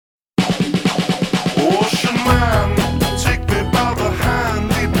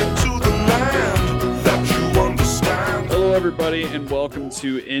everybody, and welcome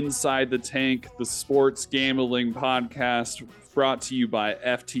to Inside the Tank, the sports gambling podcast brought to you by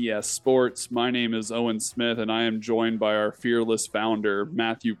FTS Sports. My name is Owen Smith, and I am joined by our fearless founder,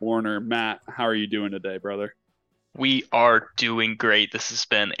 Matthew Warner. Matt, how are you doing today, brother? We are doing great. This has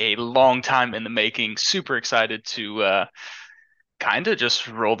been a long time in the making. Super excited to kind of just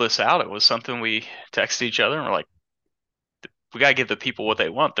roll this out. It was something we texted each other and we're like, we gotta give the people what they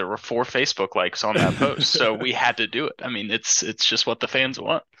want. There were 4 Facebook likes on that post, so we had to do it. I mean, it's just what the fans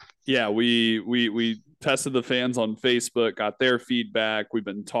want. Yeah, we tested the fans on Facebook, got their feedback. We've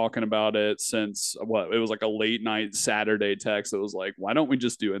been talking about it since it was like a late night Saturday text. It was like, why don't we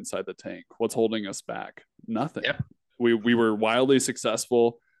just do Inside the Tank? What's holding us back? Nothing. Yeah. We were wildly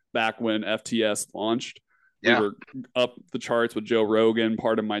successful back when FTS launched. We were up the charts with Joe Rogan,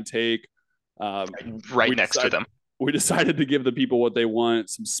 part of my take. Right next to them. We decided to give the people what they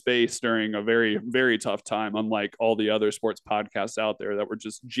want, some space during a very, very tough time, unlike all the other sports podcasts out there that were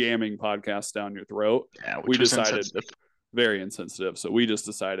just jamming podcasts down your throat. Yeah, we decided very insensitive. So we just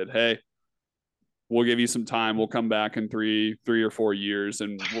decided, hey, we'll give you some time. We'll come back in three or 4 years.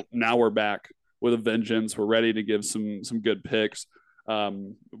 And now we're back with a vengeance. We're ready to give some good picks.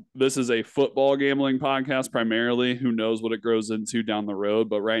 This is a football gambling podcast primarily. Who knows what it grows into down the road?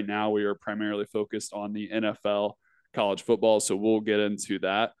 But right now we are primarily focused on the NFL, college football. So we'll get into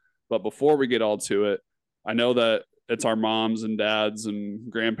that. But before we get all to it, I know that it's our moms and dads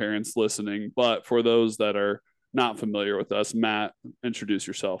and grandparents listening. But for those that are not familiar with us, Matt, introduce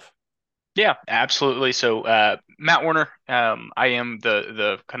yourself. Yeah, absolutely. So, Matt Warner, I am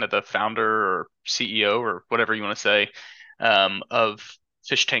the kind of the founder or CEO or whatever you want to say, of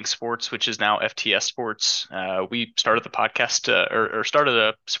Fish Tank Sports, which is now FTS Sports. We started the podcast or started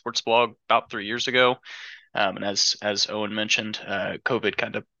a sports blog about 3 years ago. And as Owen mentioned, COVID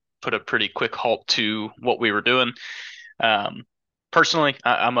kind of put a pretty quick halt to what we were doing. Personally,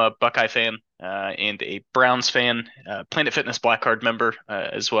 I'm a Buckeye fan and a Browns fan, Planet Fitness Black Card member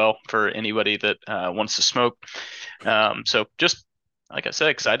as well for anybody that wants to smoke. So just like I said,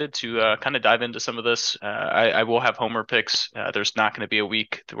 excited to kind of dive into some of this. I will have homer picks. There's not going to be a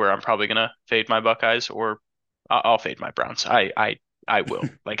week where I'm probably going to fade my Buckeyes or I'll fade my Browns. I will.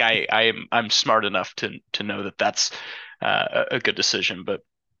 Like I'm smart enough to know that that's a good decision. But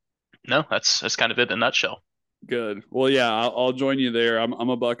no, that's kind of it in a nutshell. Good. Well, yeah, I'll join you there. I'm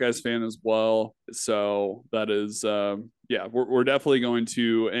a Buckeyes fan as well. So that is, yeah, we're definitely going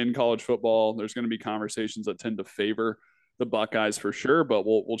to, in college football, there's going to be conversations that tend to favor the Buckeyes for sure, but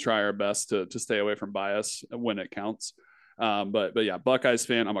we'll try our best to stay away from bias when it counts. But yeah, Buckeyes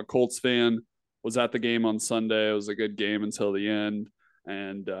fan. I'm a Colts fan. Was at the game on Sunday. It was a good game until the end.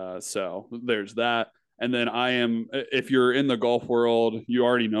 And so there's that. And then I am, if you're in the golf world, you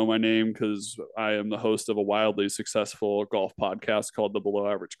already know my name because I am the host of a wildly successful golf podcast called The Below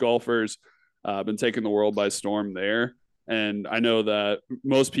Average Golfers. I've been taking the world by storm there. And I know that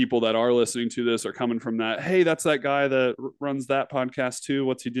most people that are listening to this are coming from that. Hey, that's that guy that runs that podcast too.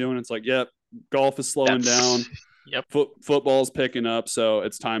 What's he doing? It's like, yep, golf is slowing down. Yep. Football's picking up. So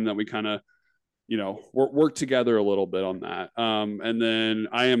it's time that we kind of, work together a little bit on that. And then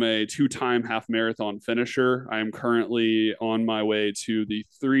I am a 2-time half marathon finisher. I am currently on my way to the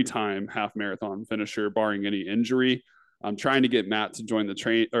 3-time half marathon finisher, barring any injury. I'm trying to get Matt to join the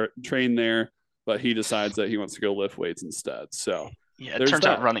train there, but he decides that he wants to go lift weights instead. So yeah, it turns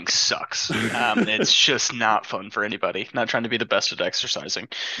out running sucks. It's just not fun for anybody. Not trying to be the best at exercising.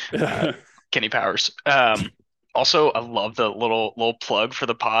 Kenny Powers. Also, I love the little plug for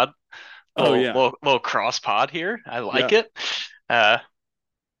the pod. Little cross pod here. I like it.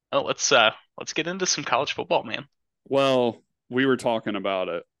 Let's get into some college football, man. Well, we were talking about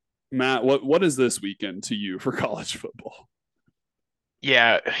it. Matt, what is this weekend to you for college football?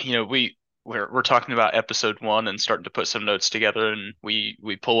 Yeah, we're talking about episode 1 and starting to put some notes together, and we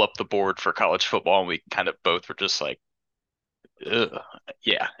pull up the board for college football, and we kind of both were just like, ugh.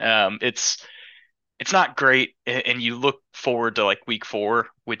 Yeah. It's not great, and you look forward to like week 4,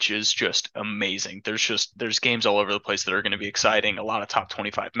 which is just amazing. There's games all over the place that are going to be exciting. A lot of top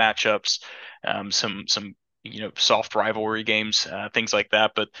 25 matchups, some soft rivalry games, things like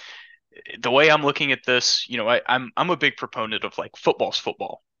that. But the way I'm looking at this, I'm a big proponent of like football's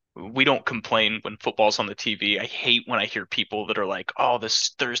football. We don't complain when football's on the TV. I hate when I hear people that are like, "Oh,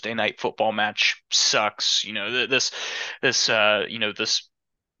 this Thursday night football match sucks." This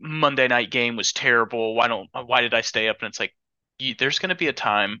Monday night game was terrible. Why did I stay up? And it's like, there's going to be a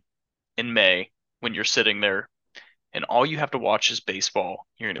time in May when you're sitting there and all you have to watch is baseball.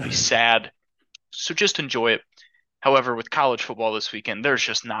 You're going to be sad. So just enjoy it. However, with college football this weekend, there's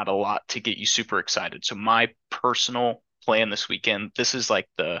just not a lot to get you super excited. So my personal plan this weekend. This is like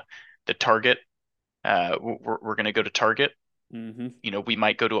the Target. We're gonna go to Target. Mm-hmm. We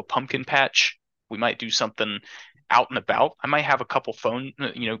might go to a pumpkin patch. We might do something out and about. I might have a couple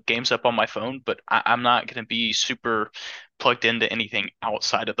games up on my phone, but I'm not going to be super plugged into anything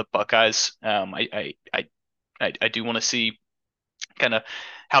outside of the Buckeyes. I do want to see kind of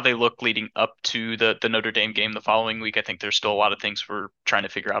how they look leading up to the Notre Dame game the following week. I think there's still a lot of things we're trying to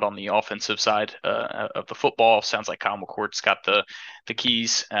figure out on the offensive side of the football. Sounds like Kyle McCord's got the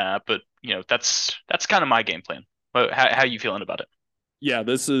keys, but that's kind of my game plan. How you feeling about it? Yeah,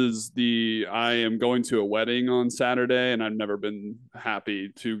 I am going to a wedding on Saturday, and I've never been happy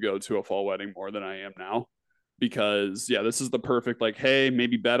to go to a fall wedding more than I am now. Because yeah, this is the perfect, like, hey,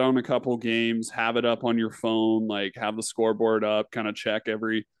 maybe bet on a couple games, have it up on your phone, like have the scoreboard up, kind of check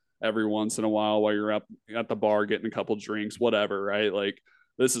every once in a while you're up at the bar getting a couple drinks, whatever, right? Like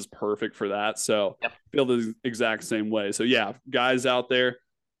this is perfect for that. So Yep. feel the exact same way. So yeah, guys out there,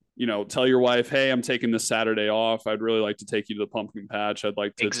 tell your wife, hey, I'm taking this Saturday off. I'd really like to take you to the pumpkin patch. I'd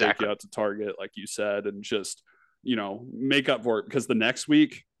like to take you Exactly. out to Target, like you said, and just, make up for it, because the next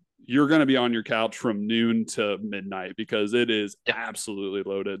week you're going to be on your couch from noon to midnight because it is Yep. absolutely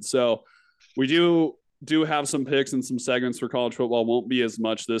loaded. So we do have some picks and some segments for college football. Won't be as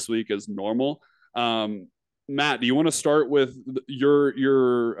much this week as normal. Matt, do you want to start with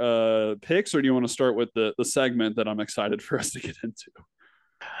your picks, or do you want to start with the segment that I'm excited for us to get into?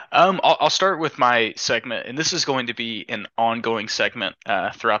 I'll start with my segment, and this is going to be an ongoing segment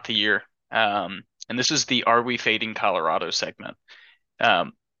throughout the year. And this is the Are We Fading Colorado segment.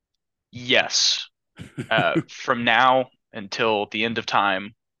 Um, yes, from now until the end of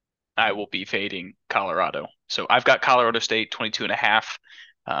time, I will be fading Colorado. So I've got Colorado State 22 and a half.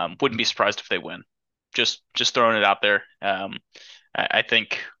 Wouldn't be surprised if they win. Just throwing it out there. I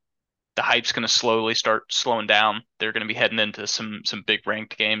think the hype's going to slowly start slowing down. They're going to be heading into some big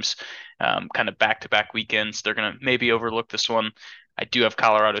ranked games, kind of back to back weekends. They're going to maybe overlook this one. I do have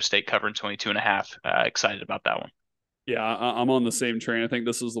Colorado State covering 22 and a half. Excited about that one. Yeah, I'm on the same train. I think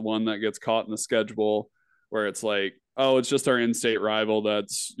this is the one that gets caught in the schedule where it's like, oh, it's just our in-state rival.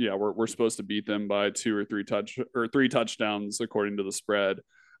 That's yeah, we're supposed to beat them by three touchdowns according to the spread.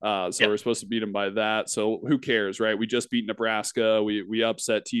 So Yep. we're supposed to beat them by that. So who cares, right? We just beat Nebraska. We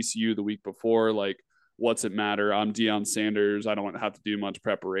upset TCU the week before. Like, what's it matter? I'm Deion Sanders. I don't have to do much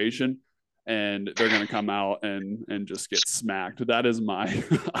preparation, and they're going to come out and just get smacked. That is my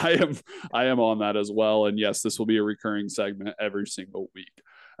I am on that as well. And yes, this will be a recurring segment every single week.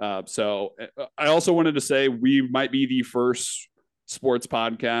 So I also wanted to say we might be the first sports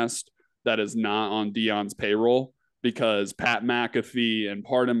podcast that is not on Deion's payroll, because Pat McAfee and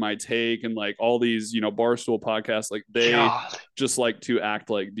Pardon My Take and like all these, Barstool podcasts, like they God. just like to act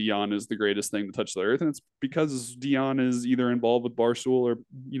like Deion is the greatest thing to touch the earth. And it's because Deion is either involved with Barstool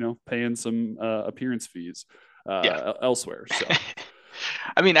or, paying some appearance fees Yeah. elsewhere. So,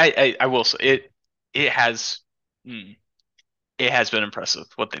 I mean, I will say it has mm, it has been impressive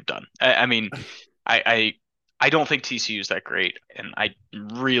what they've done. I mean, I, I I don't think TCU is that great, and I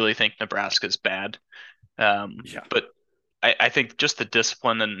really think Nebraska's bad. yeah. But I think just the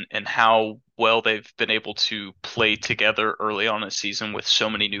discipline and how well they've been able to play together early on in the season with so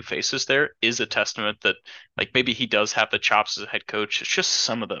many new faces there is a testament that like maybe he does have the chops as a head coach. It's just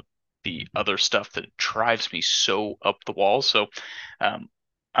some of the other stuff that drives me so up the wall. So um,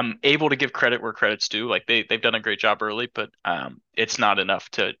 I'm able to give credit where credit's due. Like they've done a great job early, but it's not enough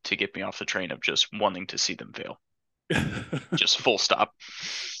to get me off the train of just wanting to see them fail. Just full stop.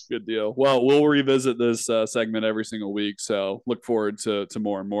 Good deal. Well, we'll revisit this segment every single week, so look forward to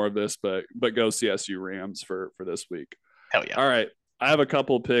more and more of this. But go CSU Rams for this week. Hell yeah. All right, I have a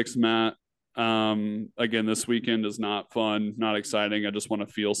couple of picks, Matt. Again, this weekend is not fun, not exciting. I just want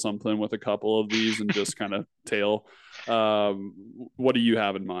to feel something with a couple of these and just kind of tail. What do you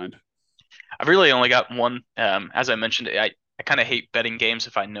have in mind? I've really only got one. As I mentioned, I kind of hate betting games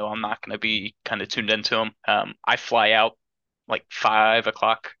if I know I'm not going to be kind of tuned into them. I fly out like 5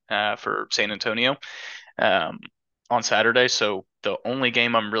 o'clock for San Antonio um, on Saturday, so the only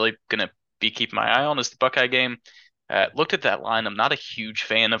game I'm really going to be keeping my eye on is the Buckeye game. Looked at that line. I'm not a huge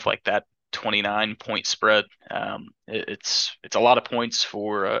fan of like that 29 point spread. It's a lot of points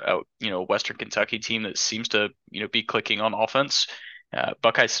for a Western Kentucky team that seems to be clicking on offense.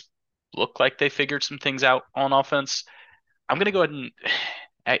 Buckeyes look like they figured some things out on offense. I'm gonna go ahead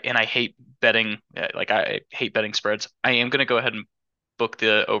and I hate betting like I hate betting spreads. I am gonna go ahead and book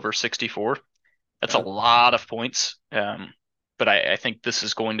the over 64. That's a Okay. lot of points. But I think this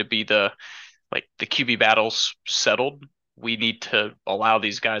is going to be the QB battles settled. We need to allow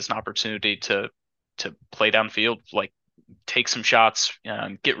these guys an opportunity to play downfield. Like take some shots,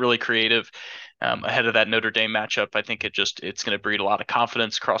 get really creative ahead of that Notre Dame matchup. I think it's going to breed a lot of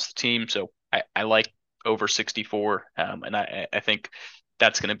confidence across the team. So I like over 64, and I think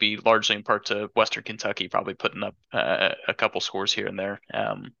that's going to be largely in part to Western Kentucky probably putting up a couple scores here and there.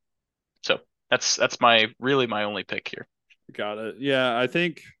 So that's my only pick here. Got it. Yeah, I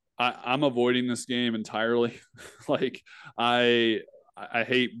think I'm avoiding this game entirely. Like I I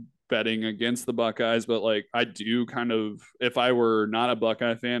hate betting against the Buckeyes, but like I do kind of, if I were not a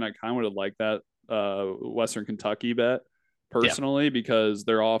Buckeye fan, I kind of would like that Western Kentucky bet Yeah, personally, because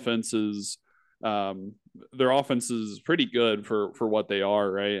um their offense is pretty good for what they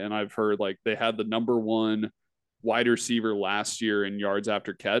are, right? And I've heard like they had the number one wide receiver last year in yards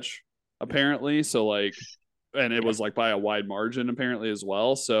after catch, apparently. So like, and it yeah, was like by a wide margin apparently as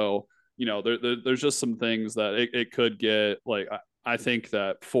well. So there's just some things that it could get like. I think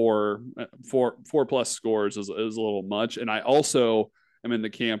that four plus scores is a little much, and I also am in the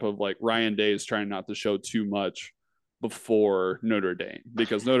camp of like Ryan Day is trying not to show too much before Notre Dame,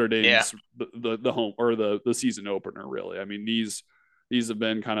 because Notre yeah, Dame's the home or the season opener really. I mean these have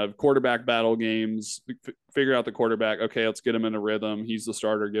been kind of quarterback battle games. Figure out the quarterback. Okay, let's get him in a rhythm. He's the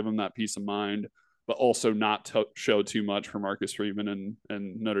starter. Give him that peace of mind, but also not show too much for Marcus Freeman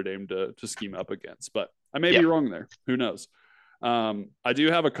and Notre Dame to scheme up against. But I may yeah. be wrong there. Who knows? I do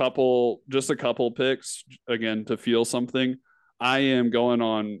have just a couple picks again to feel something. I am going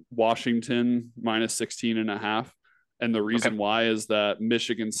on Washington minus 16 and a half. And the Okay. reason why is that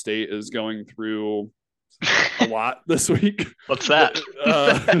Michigan State is going through a lot this week. What's that?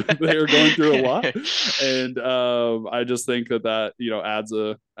 They are going through a lot, and I just think that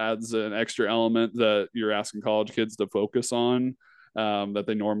adds an extra element that you're asking college kids to focus on, that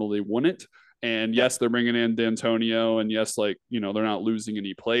they normally wouldn't. And Yeah. yes, they're bringing in D'Antonio, and yes, like they're not losing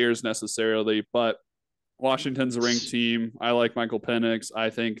any players necessarily, but Washington's a ranked team. I like Michael Penix.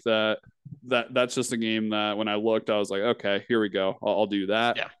 I think that's just a game that when I looked, I was like, okay, here we go. I'll do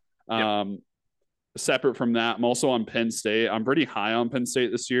that. Yeah. Yep. Um, Separate from that, I'm also on Penn State. I'm pretty high on Penn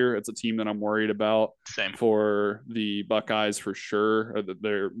State this year. It's a team that I'm worried about Same. for the Buckeyes for sure.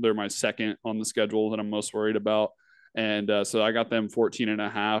 They're my second on the schedule that I'm most worried about. And so I got them 14 and a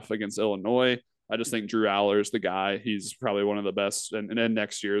half against Illinois. I just think Drew Aller's the guy. He's probably one of the best, and then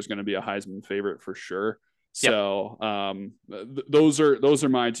next year is going to be a Heisman favorite for sure. Yep. So those are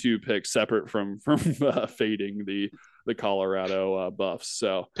my two picks, separate from fading the Colorado Buffs.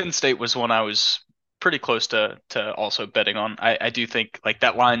 So Penn State was one I was pretty close to also betting on. I do think like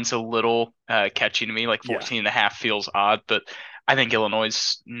that line's a little catchy to me. Like yeah, 14 and a half feels odd, but I think Illinois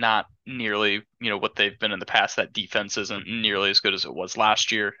is not nearly, what they've been in the past. That defense isn't nearly as good as it was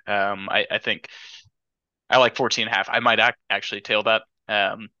last year. I think I like 14 and a half. I might actually tail that.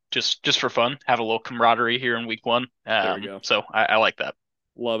 Just for fun, have a little camaraderie here in week one. there we go. So I like that.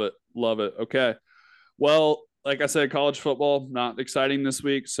 Love it. Love it. Okay. Well, like I said, college football, not exciting this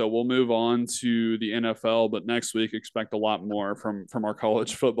week. So we'll move on to the NFL. But next week, expect a lot more from our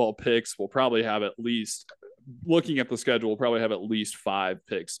college football picks. We'll probably have at least, looking at the schedule, we'll probably have at least 5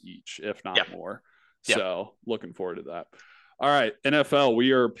 picks each, if Yeah. not more. Yeah. So looking forward to that. All right, NFL.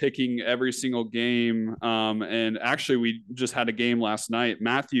 We are picking every single game, and actually, we just had a game last night.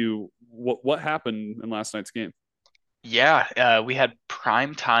 Matthew, what happened in last night's game? Yeah, we had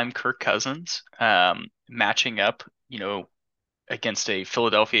prime time Kirk Cousins matching up, against a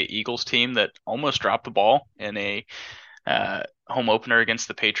Philadelphia Eagles team that almost dropped the ball in a home opener against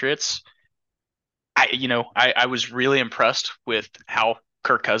the Patriots. I was really impressed with how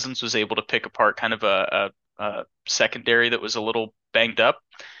Kirk Cousins was able to pick apart kind of a secondary that was a little banged up.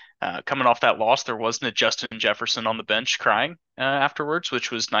 Coming off that loss, there wasn't a Justin Jefferson on the bench crying afterwards,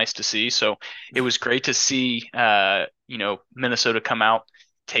 which was nice to see. So it was great to see, Minnesota come out,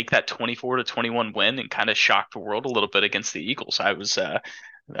 take that 24-21 win, and kind of shock the world a little bit against the Eagles. I was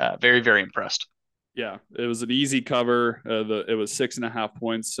very, very impressed. Yeah, it was an easy cover. It was 6.5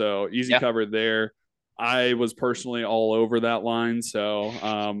 points, so easy Yeah. cover there. I was personally all over that line, so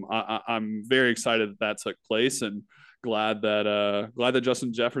I'm very excited that took place, and glad that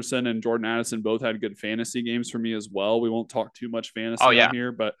Justin Jefferson and Jordan Addison both had good fantasy games for me as well. We won't talk too much Oh fantasy on yeah.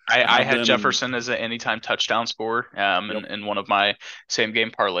 here, but I I have had them in. Jefferson as an anytime touchdown scorer Yep. in one of my same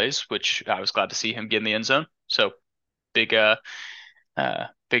game parlays, which I was glad to see him get in the end zone. So big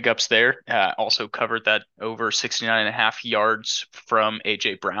big ups there. Also covered that over 69 and a half yards from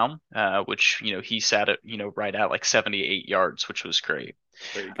AJ Brown, which, he sat at, right at like 78 yards, which was great.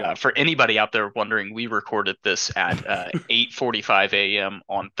 There you go. For anybody out there wondering, we recorded this at 8:45 a.m.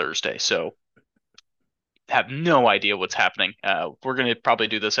 on Thursday. So have no idea what's happening. We're going to probably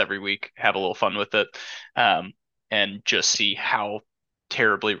do this every week, have a little fun with it. Um, and just see how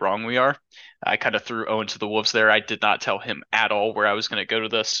terribly wrong we are. I kind of threw Owen to the wolves there. I did not tell him at all where I was going to go to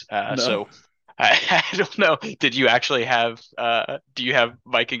this. No, So I don't know. Did you actually have do you have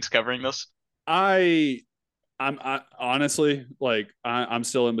Vikings covering this? I I honestly like I'm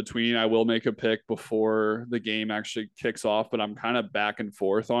still in between. I will make a pick before the game actually kicks off, but I'm kind of back and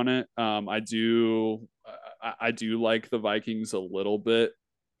forth on it. I do like the Vikings a little bit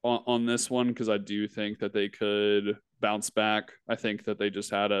on this one because I do think that they could bounce back. I think that they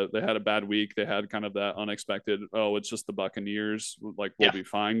had a bad week. They had kind of that unexpected, oh, it's just the Buccaneers, like we'll Yeah. be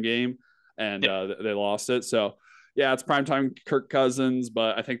fine game, and Yeah. they lost it. So yeah, it's primetime Kirk Cousins,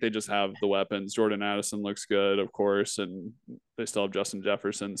 but I think they just have the weapons. Jordan Addison looks good, of course, and they still have Justin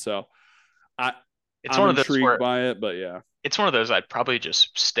Jefferson. So I It's I'm one of those intrigued where by it, but yeah, it's one of those I'd probably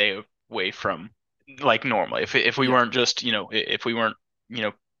just stay away from like normally. If we yeah, weren't just, if we weren't,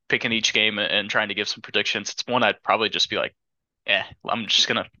 picking each game and trying to give some predictions, it's one I'd probably just be like, I'm just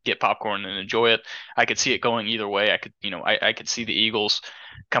gonna get popcorn and enjoy it. I could see it going either way. I could, I could see the Eagles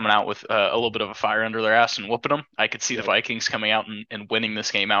coming out with a little bit of a fire under their ass and whooping them. I could see the yep, Vikings coming out and winning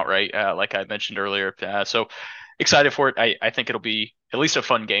this game outright, like I mentioned earlier. So excited for it. I think it'll be at least a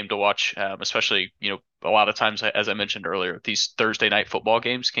fun game to watch, especially, a lot of times, as I mentioned earlier, these Thursday night football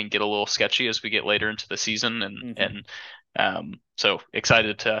games can get a little sketchy as we get later into the season, mm-hmm. and so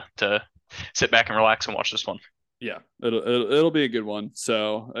excited to sit back and relax and watch this one. Yeah, it'll be a good one.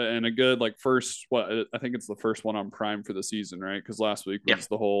 So and a good like first what I think it's the first one on Prime for the season, right? Because last week Yep. was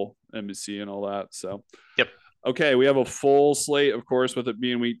the whole NBC and all that. So Yep. okay, we have a full slate, of course, with it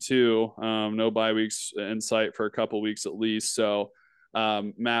being week two. No bye weeks in sight for a couple weeks at least. So,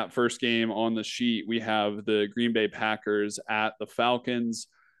 Matt, first game on the sheet, we have the Green Bay Packers at the Falcons.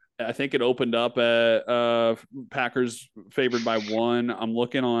 I think it opened up at Packers favored by one. I'm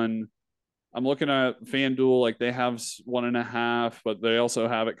looking at FanDuel, like they have 1.5, but they also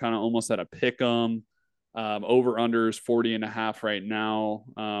have it kind of almost at a pick 'em. Over under is 40 and a half right now.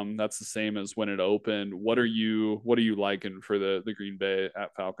 That's the same as when it opened. What are you liking for the Green Bay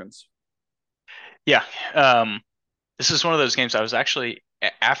at Falcons? Yeah. This is one of those games I was actually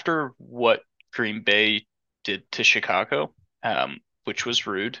after what Green Bay did to Chicago, which was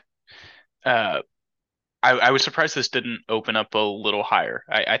rude. Uh, I was surprised this didn't open up a little higher.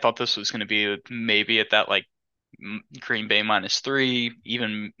 I thought this was going to be maybe at that like Green Bay -3,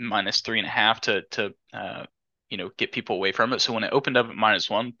 even -3.5 to get people away from it. So when it opened up at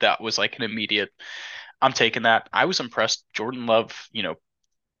 -1, that was like an immediate. I'm taking that. I was impressed. Jordan Love,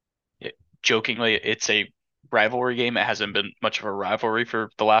 jokingly, it's a rivalry game. It hasn't been much of a rivalry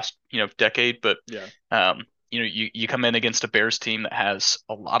for the last, decade, but Yeah, you come in against a Bears team that has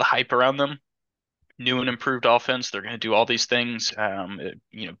a lot of hype around them, new and improved offense. They're going to do all these things,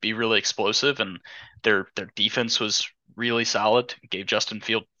 be really explosive, and their defense was really solid. Gave Justin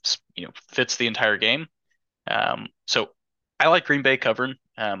Fields, fits the entire game. So I like Green Bay covering.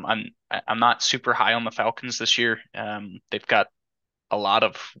 I'm not super high on the Falcons this year. They've got a lot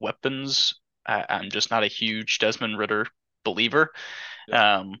of weapons. I'm just not a huge Desmond Ritter believer. yep.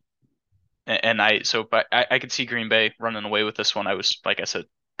 Um, but I could see Green Bay running away with this one. I was, like I said,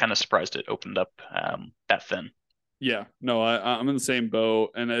 kind of surprised it opened up that thin. Yeah, no, I'm in the same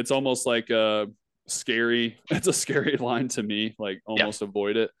boat, and it's almost like a scary. It's a scary line to me. Like Yeah, almost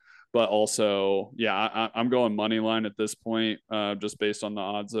avoid it, but also, yeah, I'm going money line at this point, just based on the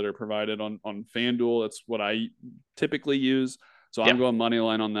odds that are provided on FanDuel. That's what I typically use. So yeah, I'm going money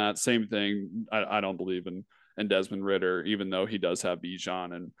line on that. Same thing. I don't believe in Desmond Ritter, even though he does have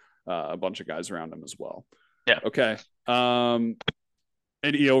Bijan and a bunch of guys around him as well. yeah. Okay.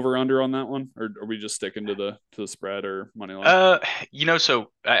 Any over under on that one, or are we just sticking to the spread or money line? Uh,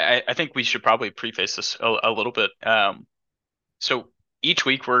 so I think we should probably preface this a little bit. So each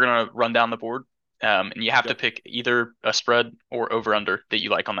week we're gonna run down the board, and you have to Yep. pick either a spread or over under that you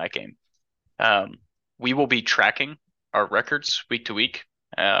like on that game. Um, we will be tracking our records week to week.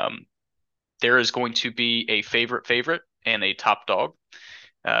 Um, there is going to be a favorite and a top dog.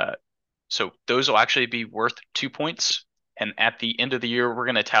 Uh, so those will actually be worth 2 points. And at the end of the year, we're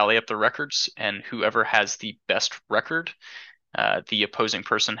going to tally up the records, and whoever has the best record, the opposing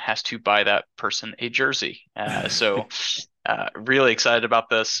person has to buy that person a jersey. Really excited about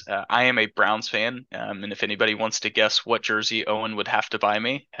this. I am a Browns fan, and if anybody wants to guess what jersey Owen would have to buy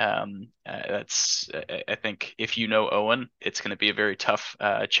me, I think if you know Owen, it's going to be a very tough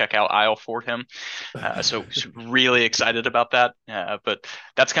checkout aisle for him. So really excited about that. But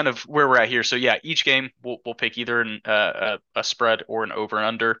that's kind of where we're at here. So yeah, each game we'll pick either a spread or an over and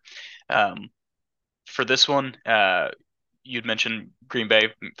under. Um, for this one, you'd mentioned Green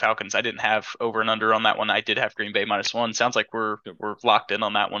Bay Falcons. I didn't have over and under on that one. I did have Green Bay -1. Sounds like we're Yep. we're locked in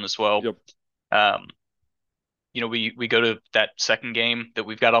on that one as well. Yep. Um, we go to that second game that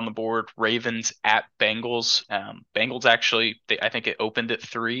we've got on the board, Ravens at Bengals. Bengals actually, I think it opened at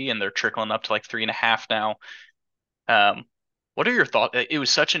 3, and they're trickling up to like 3.5 now. Um, what are your thoughts? It was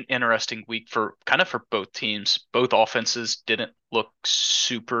such an interesting week for kind of for both teams. Both offenses didn't look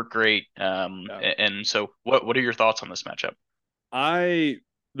super great. Yeah. And so what are your thoughts on this matchup? I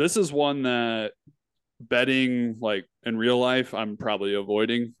this is one that betting like in real life I'm probably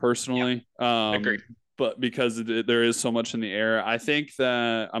avoiding Yeah, personally. agreed. But because there is so much in the air, I think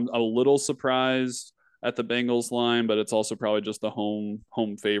that I'm a little surprised at the Bengals line, but it's also probably just the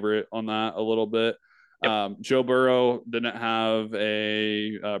home favorite on that a little bit. Yep. Joe Burrow didn't have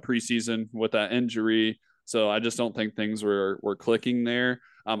a preseason with that injury, so I just don't think things were clicking there.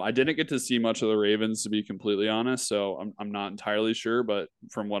 I didn't get to see much of the Ravens, to be completely honest, so I'm not entirely sure. But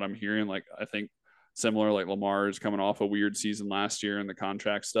from what I'm hearing, like I think similar, like Lamar is coming off a weird season last year and the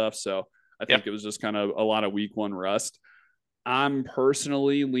contract stuff, so I Yeah. think it was just kind of a lot of week one rust. I'm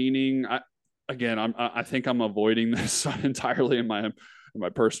personally leaning. I think I'm avoiding this entirely in my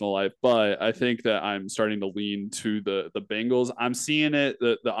personal life, but I think that I'm starting to lean to the Bengals. I'm seeing it.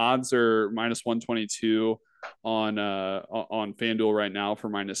 The odds are -122 on FanDuel right now for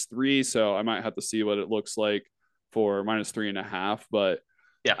 -3. So I might have to see what it looks like for -3.5. But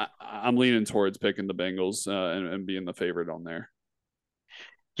Yeah. I'm leaning towards picking the Bengals and being the favorite on there.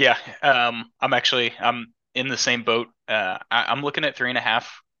 Yeah. I'm in the same boat. I'm looking at 3.5,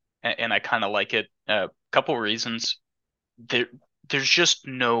 and I kind of like it. A couple reasons. There, there's just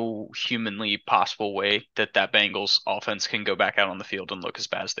no humanly possible way that Bengals offense can go back out on the field and look as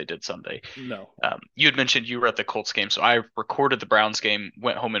bad as they did Sunday. No. You had mentioned you were at the Colts game, so I recorded the Browns game,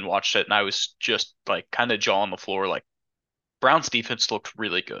 went home and watched it, and I was just like kind of jaw on the floor. Like Browns defense looked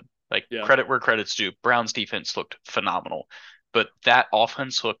really good. Like Yeah. credit where credit's due. Browns defense looked phenomenal, but that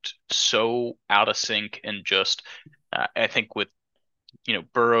offense looked so out of sync and just I think with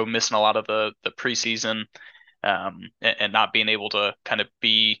Burrow missing a lot of the preseason and not being able to kind of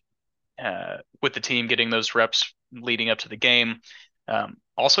be with the team getting those reps leading up to the game.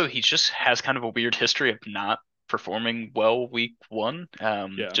 Also, he just has kind of a weird history of not performing well week one. Yeah.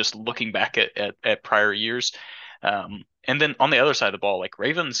 Just looking back at prior years. And then on the other side of the ball, like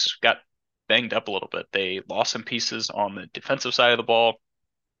Ravens got banged up a little bit. They lost some pieces on the defensive side of the ball.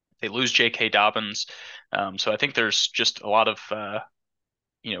 They lose J.K. Dobbins. So I think there's just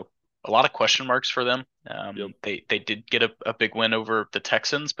you know, a lot of question marks for them. Yep. They did get a big win over the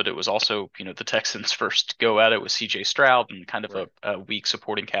Texans, but it was also, the Texans' first go at it with C.J. Stroud and kind of Right. a weak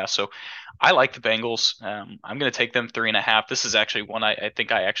supporting cast. So I like the Bengals. I'm going to take them 3.5. This is actually one I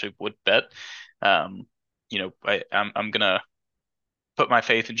think I actually would bet. Um, I'm going to put my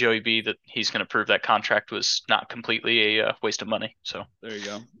faith in Joey B that he's going to prove that contract was not completely a waste of money. So There you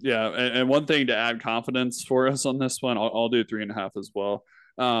go. Yeah, and one thing to add confidence for us on this one, I'll do 3.5 as well.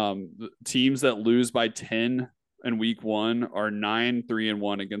 Teams that lose by 10 in week one are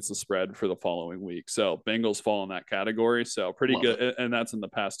 9-3-1 against the spread for the following week. So Bengals fall in that category. So pretty love good, it. and that's in the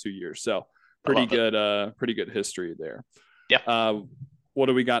past 2 years. So I love it. pretty good history there. Yeah. What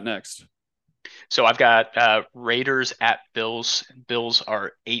do we got next? So I've got Raiders at Bills. Bills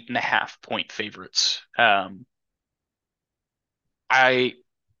are 8.5 point favorites. I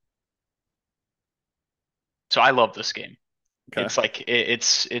so I love this game. Okay.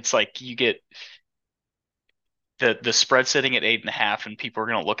 It's like you get the spread sitting at 8.5, and people are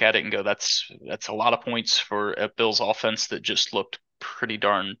going to look at it and go, that's a lot of points for a Bills offense that just looked pretty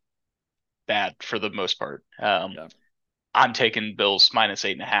darn bad for the most part. Yeah. I'm taking Bills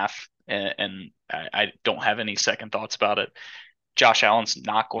 -8.5, and I don't have any second thoughts about it. Josh Allen's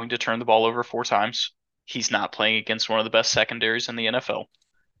not going to turn the ball over 4 times. He's not playing against one of the best secondaries in the NFL.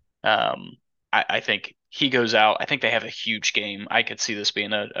 Um, I think he goes out. I think they have a huge game. I could see this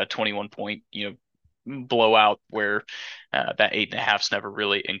being a 21 point, blowout where that 8.5's never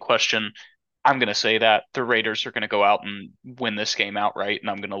really in question. I'm going to say that the Raiders are going to go out and win this game outright, and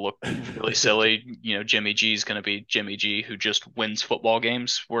I'm going to look really silly. Jimmy G is going to be Jimmy G, who just wins football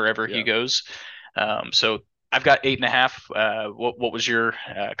games wherever he Yeah. goes. So I've got 8.5. What was your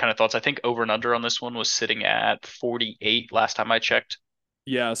kind of thoughts? I think over and under on this one was sitting at 48 last time I checked.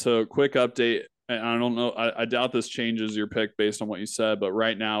 Yeah, so quick update. And I don't know. I doubt this changes your pick based on what you said, but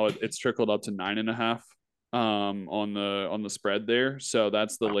right now it's trickled up to 9.5 on the spread there. So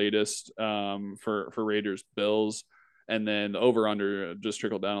that's the Wow. latest for Raiders Bills, and then the over under just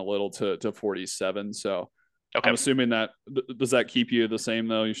trickled down a little to 47. So Okay. I'm assuming that does that keep you the same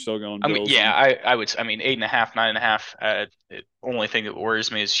though? You're still going I mean, Bills yeah, and I would. I mean, 8.5, 9.5. The only thing that worries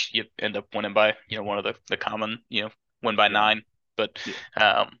me is you end up winning by, one of the common, win by yeah, 9. But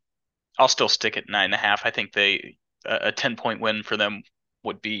yeah, um, I'll still stick at 9.5. I think a 10-point win for them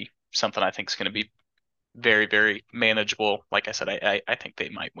would be something I think is going to be very, very manageable. Like I said, I think they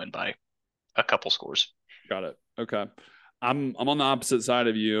might win by a couple scores. got it. Okay. I'm on the opposite side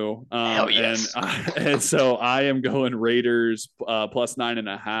of you, Hell and yes. and so I am going Raiders plus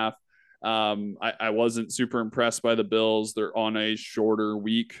 9.5. I wasn't super impressed by the Bills. They're on a shorter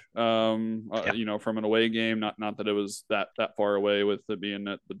week, Yeah. from an away game. Not that it was that far away with it being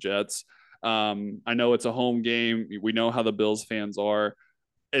at the Jets. I know it's a home game. We know how the Bills fans are.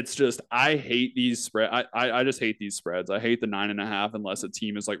 It's just I hate these spread. I just hate these spreads. I hate the 9.5 unless a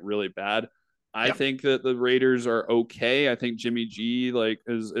team is like really bad. I Yeah. think that the Raiders are okay. I think Jimmy G like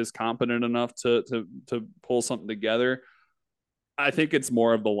is competent enough to pull something together. I think it's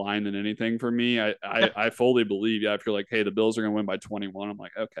more of the line than anything for me. I fully believe, yeah, if you're like, hey, the Bills are gonna win by 21, I'm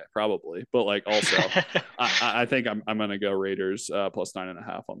like, okay, probably. But like also, I think I'm gonna go Raiders plus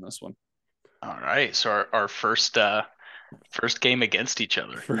 9.5 on this one. All right. So our first game against each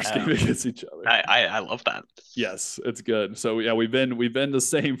other. First game against each other. I love that. Yes, it's good. So yeah, we've been the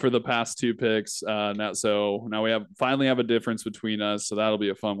same for the past two picks. Now we have finally have a difference between us. So that'll be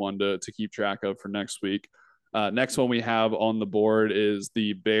a fun one to keep track of for next week. Next one we have on the board is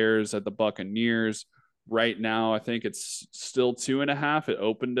the Bears at the Buccaneers. Right now, I think it's still 2.5. It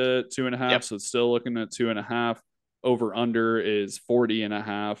opened at 2.5, Yep. so it's still looking at 2.5. Over under is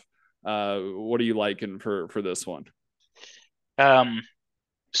 40.5. What are you liking for this one? Um,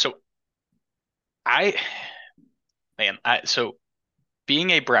 so I so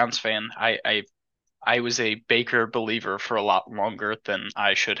being a Browns fan, I was a Baker believer for a lot longer than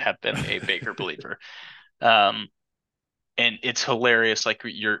I should have been a Baker believer. Um, and it's hilarious. Like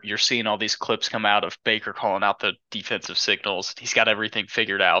you're seeing all these clips come out of Baker calling out the defensive signals. He's got everything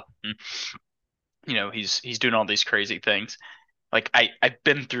figured out. And, he's doing all these crazy things. Like I've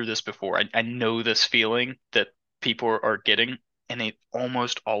been through this before. I know this feeling that people are getting, and it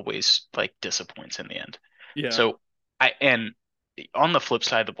almost always like disappoints in the end. Yeah, So and on the flip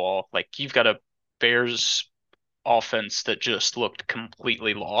side of the ball, like you've got a Bears offense that just looked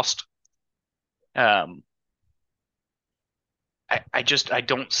completely lost. Um, I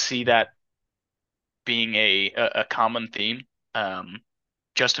don't see that being a common theme. Um,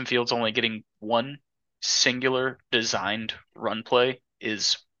 Justin Fields only getting one singular designed run play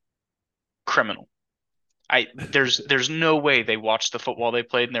is criminal. There's no way they watched the football they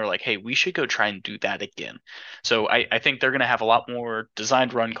played and they're like, hey, we should go try and do that again. So I think they're gonna have a lot more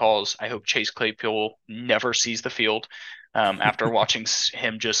designed run calls. I hope Chase Claypool never sees the field after watching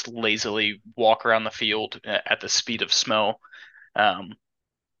him just lazily walk around the field at the speed of smell. Um,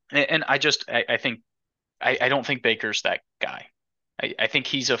 and I think I don't think Baker's that guy. I think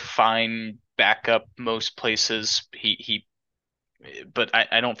he's a fine backup most places. But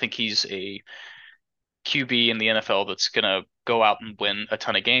I don't think he's a QB in the NFL that's going to go out and win a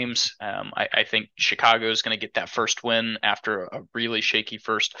ton of games. I think Chicago is going to get that first win after a really shaky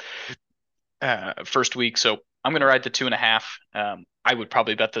first week. So I'm going to ride the 2.5. I would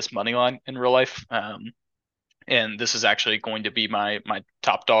probably bet this money line in real life. And this is actually going to be my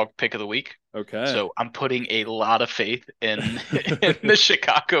top dog pick of the week. okay. So I'm putting a lot of faith in in the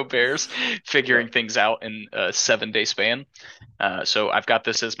Chicago Bears Yeah. figuring things out in a 7-day span. So I've got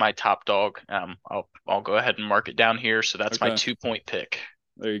this as my top dog. I'll go ahead and mark it down here. So that's my Okay. 2-point pick.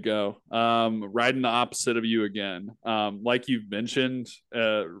 There you go. Riding the opposite of you again. Like you've mentioned,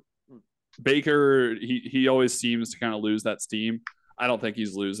 Baker, he always seems to kind of lose that steam. I don't think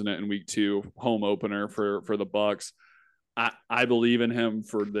he's losing it in week two, home opener for the Bucks. I believe in him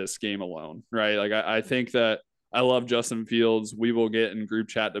for this game alone, right? Like I think that I love Justin Fields. We will get in group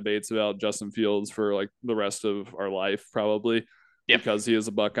chat debates about Justin Fields for like the rest of our life, probably Yeah. because he is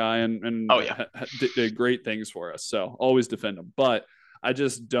a Buckeye and Oh yeah. did great things for us. So always defend him. But I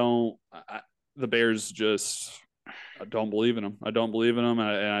just don't. The Bears just I don't believe in him. I don't believe in him,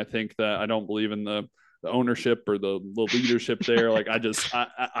 and I think that I don't believe in the ownership or the leadership there. Like I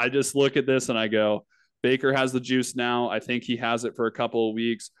just look at this and I go, Baker has the juice now. I think he has it for a couple of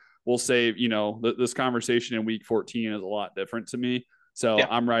weeks. We'll say, this conversation in week 14 is a lot different to me. So Yeah.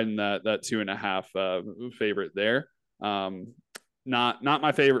 I'm riding that 2.5 favorite there. Um, not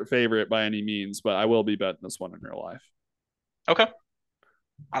my favorite by any means, but I will be betting this one in real life. Okay.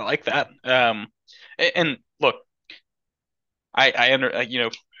 I like that. And look, I under I,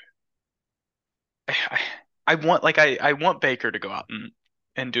 I want I want Baker to go out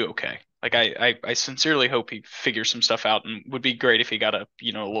and do okay. Like I sincerely hope he figures some stuff out, and would be great if he got a a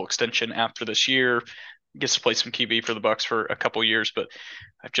little extension after this year, gets to play some QB for the Bucks for a couple years. But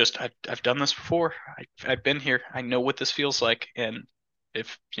I've done this before. I've been here. I know what this feels like, and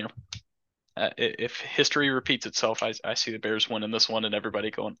if if history repeats itself, I see the Bears winning this one, and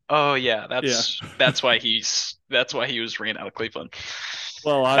everybody going, "Oh yeah, Yeah. that's why he was ran out of Cleveland."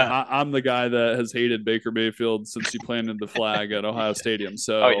 Well, Uh, I'm the guy that has hated Baker Mayfield since he planted the flag at Ohio Stadium.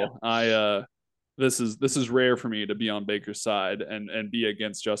 oh yeah, So this is rare for me to be on Baker's side and be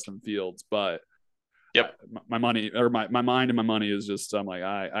against Justin Fields, but yep. my money or my mind and my money is just I'm like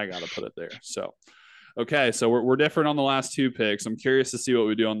I got to put it there. So okay, so we're different on the last two picks. I'm curious to see what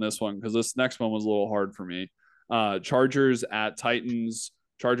we do on this one because this next one was a little hard for me. Chargers at Titans.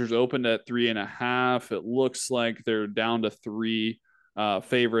 Chargers opened at 3.5. It looks like they're down to three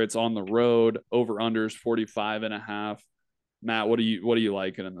favorites on the road. Over unders 45.5. Matt, what are you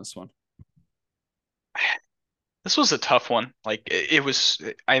liking in this one? This was a tough one. Like it was,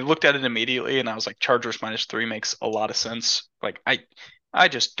 I looked at it immediately and I was like, Chargers -3 makes a lot of sense. Like I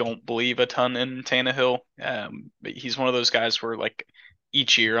just don't believe a ton in Tannehill. But he's one of those guys where like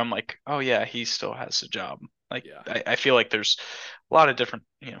each year I'm like, oh yeah, he still has a job. Like Yeah, I feel like there's a lot of different,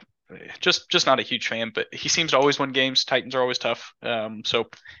 just not a huge fan, but he seems to always win games. Titans are always tough. So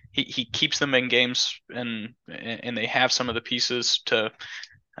he keeps them in games, and they have some of the pieces to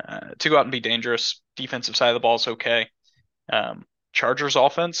go out and be dangerous. Defensive side of the ball is okay. Chargers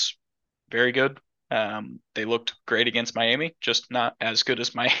offense, very good. They looked great against Miami, just not as good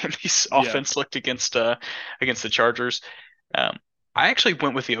as Miami's yeah. offense looked against the Chargers. Um, I actually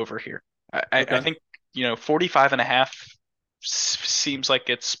went with the over here. I Okay. think 45 and a half seems like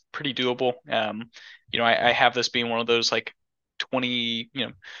it's pretty doable. I have this being one of those like 20,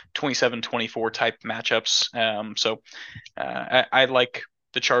 27-24 type matchups. So I like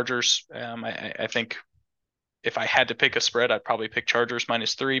the Chargers. I think if I had to pick a spread, I'd probably pick Chargers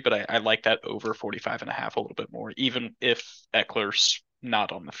 -3, but I like that over 45 and a half a little bit more, even if Eckler's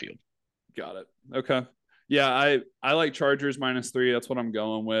not on the field. Got it. Okay. Yeah, I like Chargers -3. That's what I'm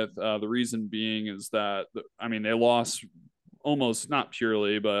going with. The reason being is that I mean they lost almost not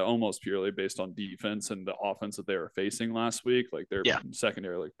purely, but almost purely based on defense and the offense that they were facing last week. Like their Yeah,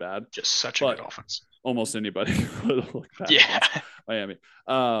 secondary looked bad, just such a good but offense. almost anybody would look bad Yeah. against Miami.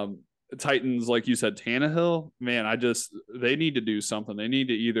 Titans, like you said, Tannehill, man, they need to do something. They need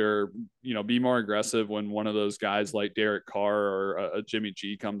to either, be more aggressive when one of those guys like Derek Carr or a Jimmy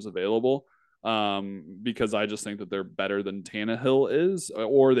G comes available. Because I just think that they're better than Tannehill is,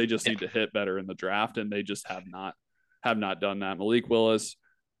 or they just Yeah. need to hit better in the draft, and they just have not done that. Malik Willis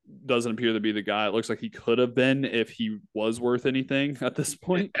doesn't appear to be the guy. It looks like he could have been if he was worth anything at this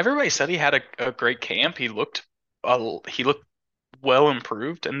point. Everybody said he had a great camp. He looked well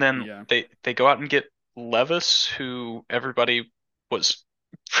improved, and then Yeah, they go out and get Levis, who everybody was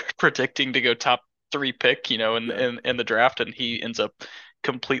predicting to go top three pick, yeah, in the draft, and he ends up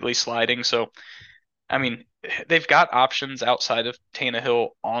completely sliding. So I mean, they've got options outside of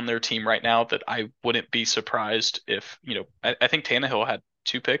Tannehill on their team right now that I wouldn't be surprised if, I think Tannehill had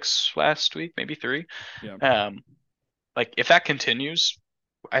two picks last week, maybe three. yeah. Um, like if that continues,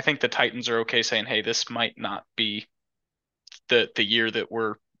 I think the Titans are okay saying, hey, this might not be the year that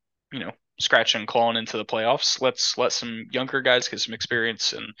we're, scratching and clawing into the playoffs. Let's let some younger guys get some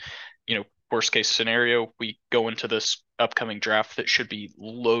experience, and worst case scenario, we go into this upcoming draft that should be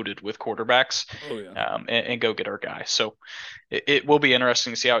loaded with quarterbacks, Oh yeah. and go get our guy. So it will be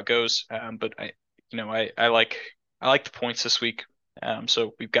interesting to see how it goes. But I like the points this week.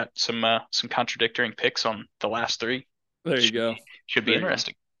 So we've got some contradicting picks on the last three. There you Should go. be should be There you go.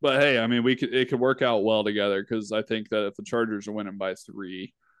 interesting. But hey, I mean, it could work out well together because I think that if the Chargers are winning by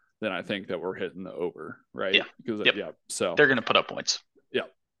three, then I think that we're hitting the over, right? Yeah. Because Yep. yeah, so They're gonna put up points. yeah.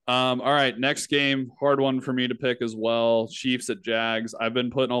 All right, next game, hard one for me to pick as well. Chiefs at Jags. I've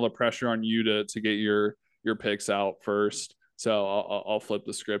been putting all the pressure on you to get your picks out first, so I'll flip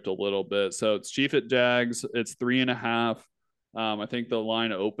the script a little bit. So it's Chief at Jags. It's 3.5. I think the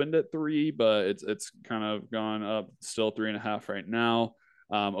line opened at three, but it's kind of gone up, still 3.5 right now.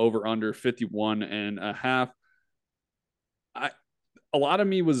 Over under 51.5. I A lot of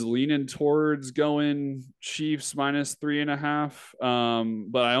me was leaning towards going Chiefs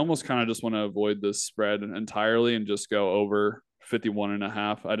 -3.5. But I almost kind of just want to avoid this spread entirely and just go over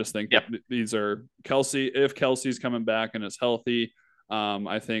 51.5. I just think that Yep. these are Kelsey. If Kelsey's coming back and is healthy,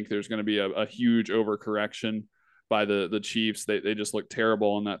 I think there's going to be a huge overcorrection by the Chiefs. They just look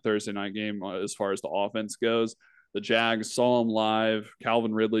terrible in that Thursday night game as far as the offense goes. the Jags. Saw him live.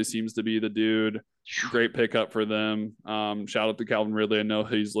 Calvin Ridley seems to be the dude. Great pickup for them. Shout out to Calvin Ridley. I know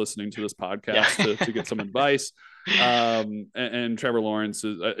he's listening to this Yeah. podcast to get some advice. And Trevor Lawrence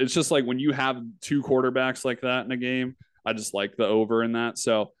is. It's just like when you have two quarterbacks like that in a game, I just like the over in that.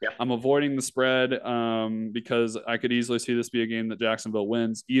 So Yeah. I'm avoiding the spread because I could easily see this be a game that Jacksonville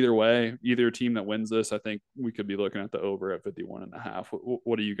wins. Either way, either team that wins this, I think we could be looking at the over at 51.5.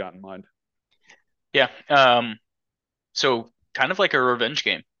 What do you got in mind? Yeah. So kind of like a revenge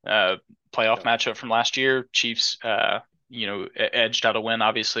game. Playoff Yeah. matchup from last year. Chiefs, edged out a win,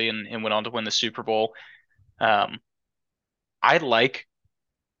 obviously, and went on to win the Super Bowl. Um, I like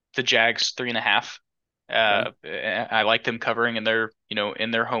the Jags 3.5. Okay. I like them covering in their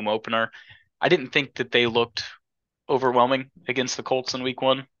home opener. I didn't think that they looked overwhelming against the Colts in week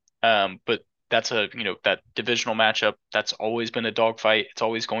one. But that's that divisional matchup. That's always been a dogfight. It's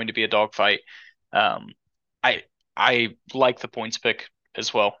always going to be a dogfight. Um, I I like the points pick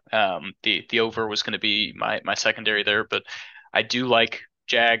as well. The over was going to be my secondary there, but I do like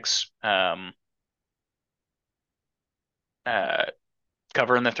Jags uh,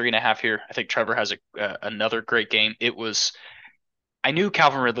 covering the 3.5 here. I think Trevor has another great game. I knew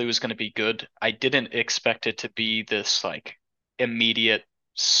Calvin Ridley was going to be good. I didn't expect it to be this like immediate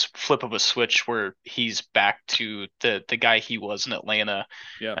flip of a switch where he's back to the guy he was in Atlanta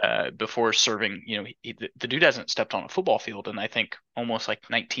Yeah. before serving. The dude hasn't stepped on a football field in I think almost like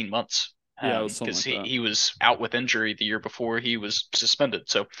 19 months. Yeah, it was something Because like he that. he was out with injury the year before he was suspended.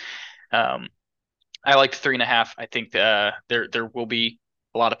 So um, I like 3.5. I think there will be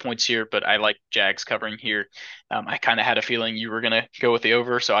a lot of points here, but I like Jags covering here. I kind of had a feeling you were gonna go with the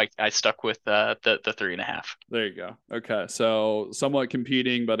over, so I stuck with the 3.5. There you go. Okay. So somewhat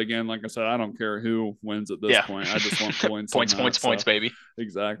competing, but again, like I said, I don't care who wins at this Yeah, point. I just want points on points, points, that. points, So baby.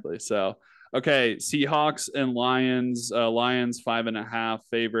 exactly. So okay, Seahawks and Lions. Lions 5.5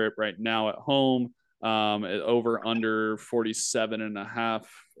 favorite right now at home. Over under 47.5,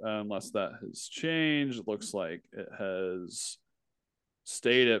 unless that has changed. It looks like it has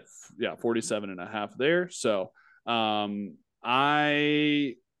stayed at 47.5 there. So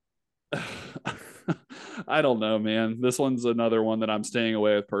I I don't know, man. This one's another one that I'm staying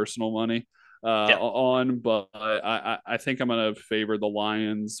away with personal money Yeah, on, but I think I'm going to favor the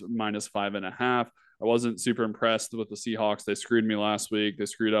Lions minus 5.5. I wasn't super impressed with the Seahawks. They screwed me last week. They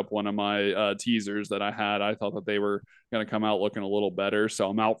screwed up one of my teasers that I had. I thought that they were going to come out looking a little better. So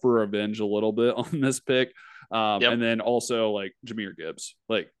I'm out for revenge a little bit on this pick. yep. And then also like Jahmyr Gibbs.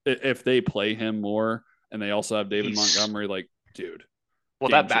 Like if they play him more and they also have David He's Montgomery, like, dude, well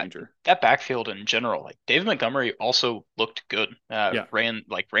game changer. that backfield in general, like David Montgomery also looked good. Yeah. Ran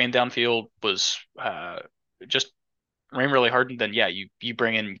downfield, was just ran really hard, and then yeah, you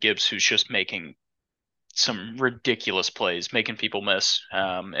bring in Gibbs who's just making some ridiculous plays, making people miss,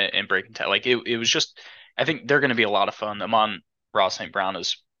 and breaking tackle. Like it was just, I think they're going to be a lot of fun. Amon Ross St. Brown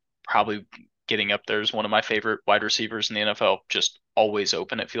is probably getting up there as one of my favorite wide receivers in the NFL. Just always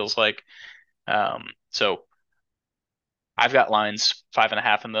open, it feels like. So I've got Lions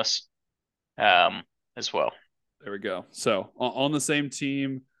 5.5 in this, as well. There we go. So on the same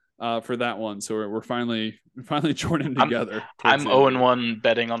team for that one. So we're finally joining I'm together towards I'm the end 0 here. 1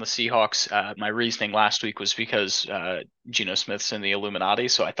 betting on the Seahawks. My reasoning last week was because Geno Smith's in the Illuminati,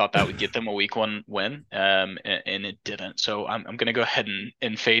 so I thought that would get them a week one win, and it didn't. So I'm going to go ahead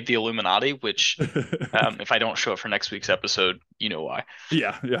and fade the Illuminati, which if I don't show up for next week's episode, you know why.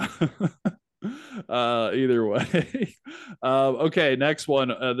 Yeah, yeah. Either way. Okay, next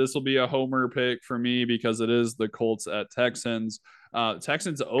one. This will be a homer pick for me because it is the Colts at Texans.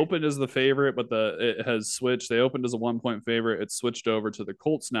 Texans opened as the favorite, but it has switched. They opened as a 1 point favorite. It's switched over to the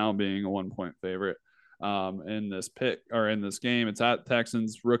Colts now being a 1 point favorite in this pick or in this game. It's at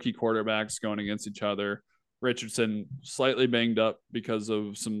Texans, rookie quarterbacks going against each other. Richardson slightly banged up because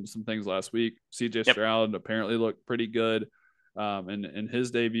of some things last week. CJ Yep. Stroud apparently looked pretty good in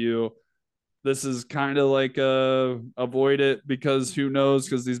his debut. This is kind of like avoid it because who knows,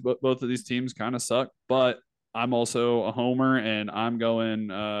 because both of these teams kind of suck. But I'm also a homer and I'm going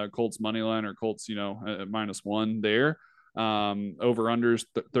Colts money line or Colts, -1 there. Over unders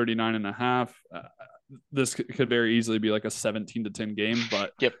 39.5. This could very easily be like a 17-10 game,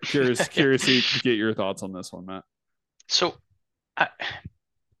 but Yep. curious to get your thoughts on this one, Matt. So, I,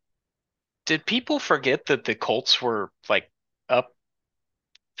 did people forget that the Colts were like up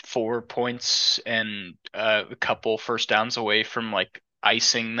 4 points and a couple first downs away from like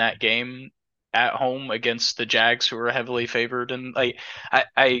icing that game at home against the Jags, who were heavily favored? And like,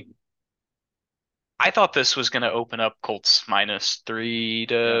 I I thought this was going to open up Colts -3 Yeah.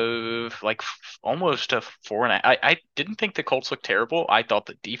 to like almost a 4.5. I didn't think the Colts looked terrible. I thought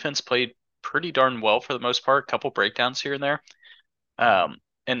the defense played pretty darn well for the most part. Couple breakdowns here and there.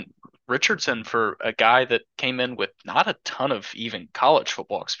 And Richardson, for a guy that came in with not a ton of even college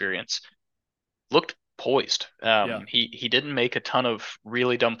football experience, looked poised. Yeah. He didn't make a ton of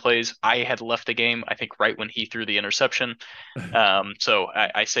really dumb plays. I had left the game, I think, right when he threw the interception. So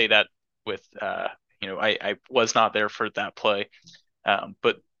I say that with I was not there for that play.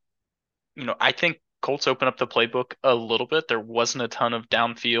 But I think Colts open up the playbook a little bit. There wasn't a ton of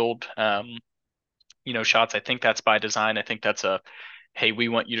downfield shots. I think that's by design. I think that's a hey, we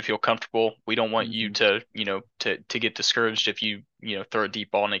want you to feel comfortable. We don't want you Hmm. to, to get discouraged if you throw a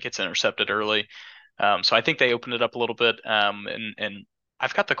deep ball and it gets intercepted early. So I think they opened it up a little bit. And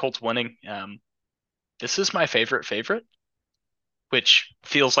I've got the Colts winning. This is my favorite, which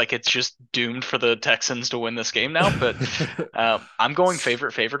feels like it's just doomed for the Texans to win this game now. But I'm going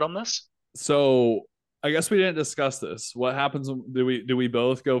favorite on this. So I guess we didn't discuss this. What happens? Do we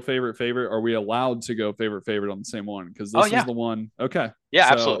both go favorite? Are we allowed to go favorite on the same one? Because Oh this is yeah, the one. Okay. yeah,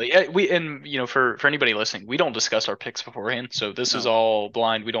 So absolutely. Yeah, we and for anybody listening, we don't discuss our picks beforehand, so this is no. all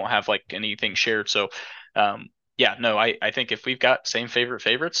blind. We don't have like anything shared. So, yeah, no, I think if we've got same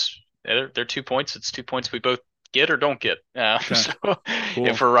favorites, they're 2 points. It's 2 points we both get or don't get. Okay. So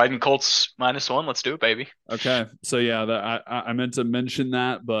if Cool. we're riding Colts -1, let's do it, baby. Okay. So yeah, I meant to mention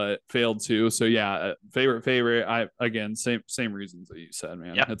that, but failed to. So yeah, favorite. I again same reasons that you said,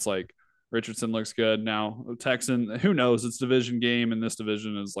 man. Yeah, It's like Richardson looks good now. Texan, who knows? It's division game, and this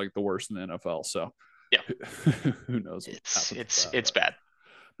division is like the worst in the NFL. So yeah, who knows what it's happens with it's that? it's bad.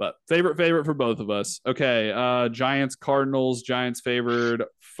 But favorite for both of us. Okay, Giants Cardinals. Giants favored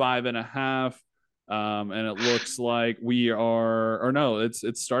 5.5. And it looks like we are, or no, it's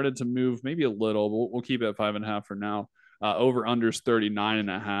started to move maybe a little. But we'll keep it at 5.5 for now. Over unders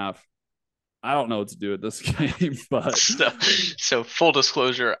 39.5. I don't know what to do with this game, but So full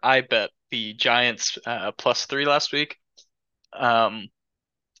disclosure, I bet the Giants +3 last week. Um,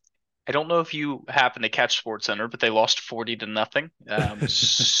 I don't know if you happen to catch Sports Center, but they lost 40-0.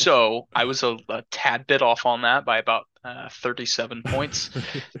 So I was a tad bit off on that by about 37 points.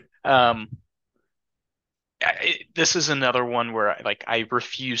 Um, this is another one where I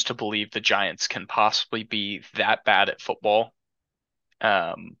refuse to believe the Giants can possibly be that bad at football.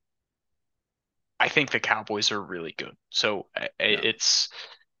 Um, I think the Cowboys are really good. So yeah,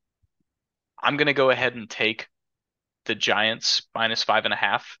 I'm gonna go ahead and take the Giants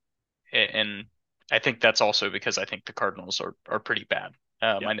 -5.5. And I think that's also because I think the Cardinals are pretty bad.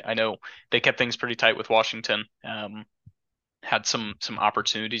 yeah, I know they kept things pretty tight with Washington. Had some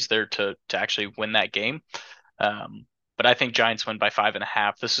opportunities there to actually win that game. But I think Giants win by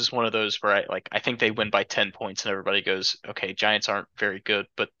 5.5. This is one of those where I think they win by 10 points and everybody goes, okay, Giants aren't very good,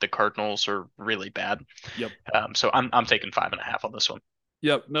 but the Cardinals are really bad. yep. So I'm taking 5.5 on this one.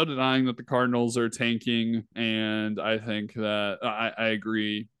 Yep, no denying that the Cardinals are tanking, and I think that I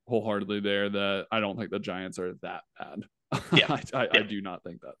agree wholeheartedly there that I don't think the Giants are that bad. Yeah, I yeah. do not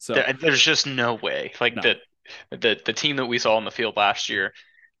think that. So There's just no way. Like no. that the team that we saw on the field last year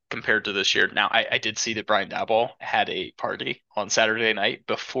compared to this year. Now, I did see that Brian Daboll had a party on Saturday night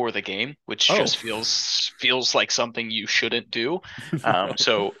before the game, which Oh, just feels like something you shouldn't do. right.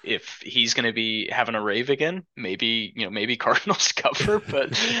 So if he's going to be having a rave again, maybe Cardinals cover,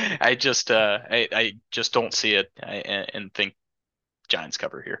 but I just don't see it and think Giants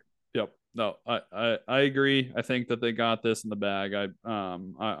cover here. Yep. No, I agree. I think that they got this in the bag.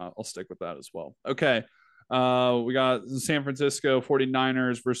 I'll stick with that as well. Okay. We got San Francisco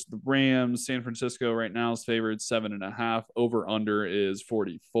 49ers versus the Rams. San Francisco right now is favored 7.5. Over under is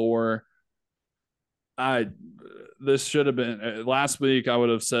 44. I this should have been last week. I would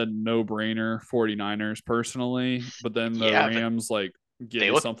have said no brainer 49ers personally, but then the Yeah, but Rams like give they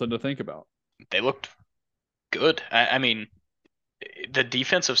me look something to think about. they looked good. I mean, the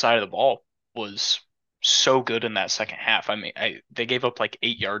defensive side of the ball was so good in that second half. I mean, they gave up like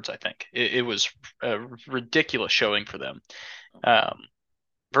 8 yards, I think. It was a ridiculous showing for them. Um,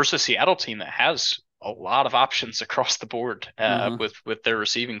 versus Seattle team that has a lot of options across the board Uh huh. with their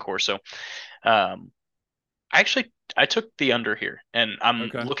receiving core. So um, I took the under here, and I'm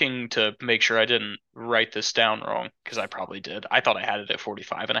Okay. looking to make sure I didn't write this down wrong because I probably did. I thought I had it at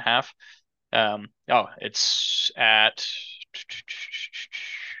 45.5. Oh, it's at.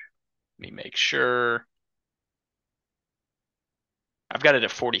 Let me make sure. I've got it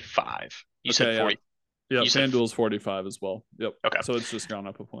at 45. You said Okay. Yeah. 40. Yeah. You said FanDuel's 45 as well. Yep. okay. So it's just gone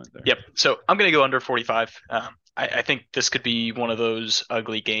up a point there. Yep. So I'm gonna go under 45. I think this could be one of those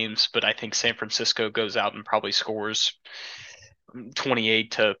ugly games, but I think San Francisco goes out and probably scores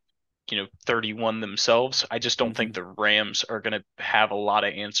 28 to 31 themselves. I just don't think Mhm. the Rams are going to have a lot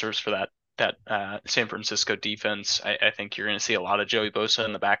of answers for that San Francisco defense. I think you're going to see a lot of Joey Bosa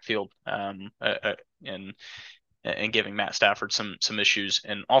in the backfield, and giving Matt Stafford some issues.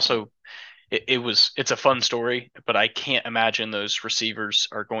 And also, it's a fun story, but I can't imagine those receivers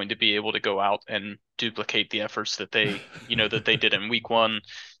are going to be able to go out and duplicate the efforts that they did in week one.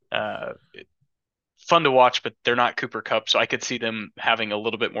 Uh, Fun to watch, but they're not Cooper Cup, so I could see them having a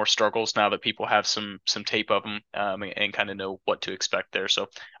little bit more struggles now that people have some tape of them, and kind of know what to expect there. So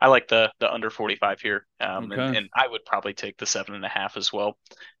I like the under 45 here, and Okay. and I would probably take the 7.5 as well,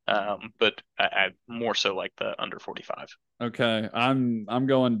 but I more so like the under 45. Okay, I'm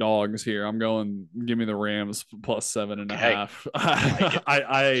going dogs here. I'm going. Give me the Rams plus seven and a Okay, half. I like it.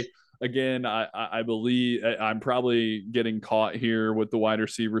 I again, I believe I'm probably getting caught here with the wide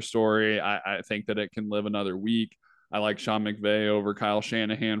receiver story. I think that it can live another week. I like Sean McVay over Kyle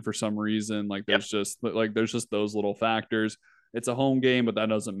Shanahan for some reason. Yep. There's just those little factors. It's a home game, but that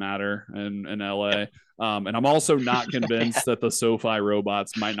doesn't matter in Yep. LA. And I'm also not convinced that the SoFi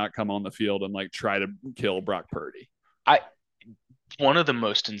robots might not come on the field and like try to kill Brock Purdy. I One of the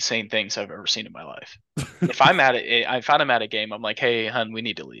most insane things I've ever seen in my life. If I'm at a game, I'm like, hey, hun, we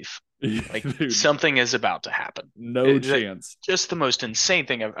need to leave. Like Dude, something is about to happen. no That chance. just the most insane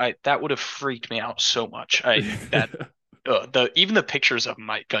thing. That would have freaked me out so much. I that the even the pictures of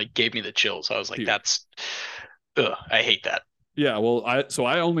Mike like gave me the chills. I was like, Dude. I hate that. Yeah, well,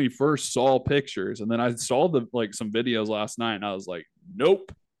 I only first saw pictures and then I saw the like some videos last night and I was like,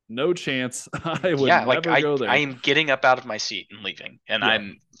 nope, no chance. I would Yeah, like never I go I there. am getting up out of my seat and leaving, and Yeah.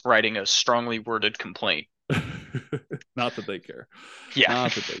 I'm writing a strongly worded complaint. Not that they care. Yeah,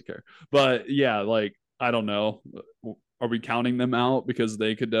 Not that they care. But yeah, like I don't know. Are we counting them out because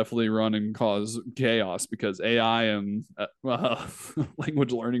they could definitely run and cause chaos because AI and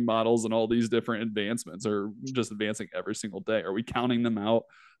language learning models and all these different advancements are just advancing every single day. Are we counting them out,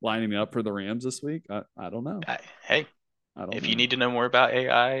 lining up for the Rams this week? I don't know. hey, I don't if you know. need to know more about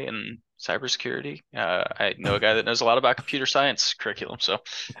AI and cybersecurity, I know a guy that knows a lot about computer science curriculum, so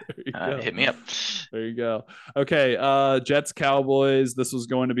There you go. hit me up. There you go. Okay, Jets Cowboys. This was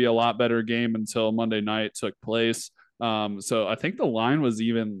going to be a lot better game until Monday night took place. So I think the line was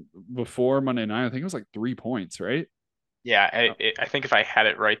even before Monday night. I think it was like 3 points, right? Yeah, Oh, I think if I had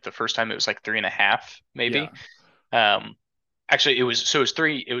it right the first time, it was like 3.5, yeah, maybe. Um, Actually, it was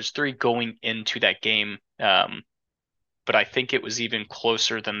three going into that game. But I think it was even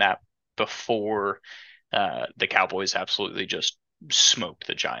closer than that before the Cowboys absolutely just smoked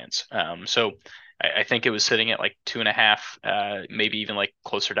the Giants. So I think it was sitting at like 2.5, maybe even like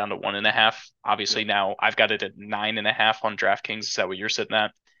closer down to 1.5. Obviously yep, now I've got it at 9.5 on DraftKings. Is that what you're sitting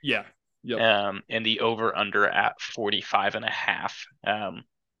at? yeah, yep. And the over under at 45.5.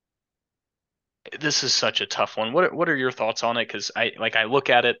 This is such a tough one. What are your thoughts on it? Because I look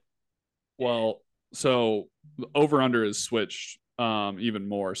at it. Well, so over under is switched even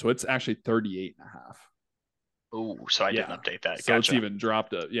more. So it's actually 38 and a half. Oh, so I didn't Yeah. update that. So Gotcha. it's even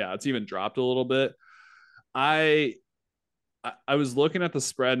dropped a little bit. I I was looking at the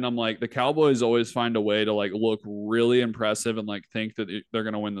spread and I'm like, the Cowboys always find a way to like look really impressive and like think that they're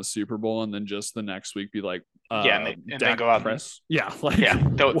gonna win the Super Bowl and then just the next week be like, Yeah, and then Dak go out and Press, yeah, like yeah,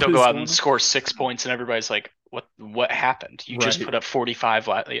 they'll what go is out and going on? score 6 points, and everybody's like, "What happened? You just Right. put up 45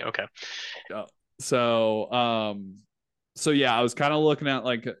 lately." Okay. Yeah. So so yeah, I was kind of looking at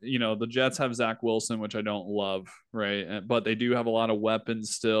like the Jets have Zach Wilson, which I don't love, right? But they do have a lot of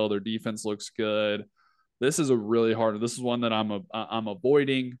weapons still. Their defense looks good. This is a really hard. This is one that I'm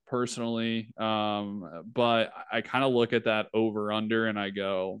avoiding personally. But I kind of look at that over under and I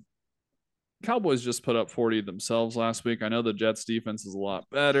go, Cowboys just put up 40 themselves last week. I know the Jets defense is a lot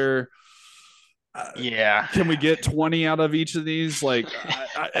better. Uh, Yeah. can we get 20 out of each of these? Like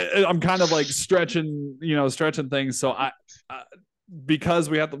I'm kind of like stretching things. So I because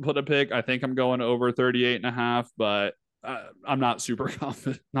we have to put a pick, I think I'm going over 38 and a half, but I'm not super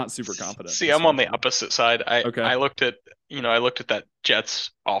confident, not super confident in See, this I'm on one. the opposite side. I Okay. I looked at I looked at that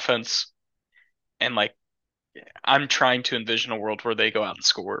Jets offense, and like I'm trying to envision a world where they go out and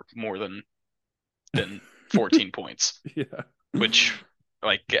score more than 14 points, Yeah. which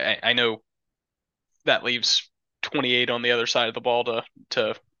like I know that leaves 28 on the other side of the ball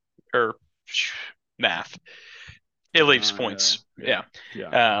to or math. It leaves Yeah. points. Yeah. Yeah.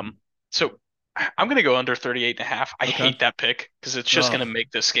 Yeah. So I'm going to go under 38.5. I Okay. hate that pick because it's just going Oh. to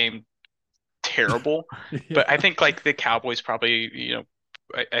make this game terrible. Yeah. But I think like the Cowboys probably,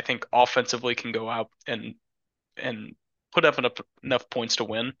 I think offensively can go out and and put up enough points to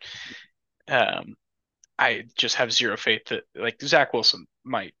win. Um, I just have zero faith that like Zach Wilson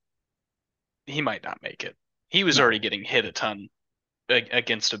might not make it. He was already No, getting hit a ton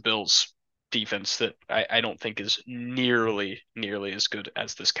against a Bills defense that I don't think is nearly as good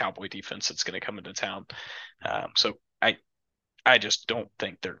as this Cowboy defense that's going to come into town. So I just don't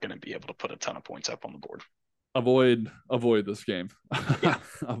think they're going to be able to put a ton of points up on the board. avoid this game. Yeah.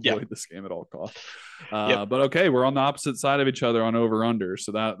 Yeah. Avoid this game at all costs. Yep. But okay, we're on the opposite side of each other on over under,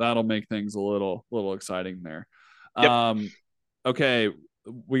 so that'll make things a little exciting there. Yep. Okay,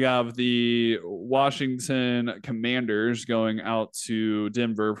 we have the Washington Commanders going out to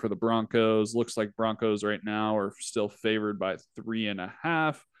Denver for the Broncos. Looks like Broncos right now are still favored by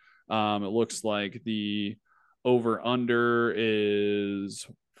 3.5. It looks like the over under is,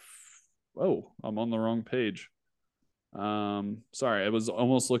 oh, I'm on the wrong page. Sorry, I was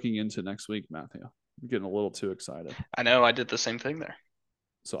almost looking into next week, Matthew. I'm getting a little too excited. I know I did the same thing there.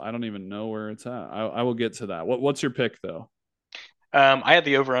 So I don't even know where it's at. I will get to that. What's your pick though? I had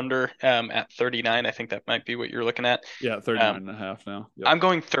the over under at 39. I think that might be what you're looking at. Yeah, 39 Um, and a half now. Yep. I'm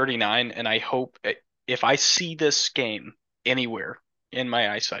going 39, and I hope if I see this game anywhere in my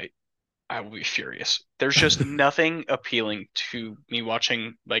eyesight, I will be furious. There's just nothing appealing to me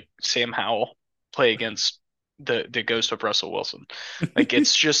watching like Sam Howell play against the ghost of Russell Wilson. Like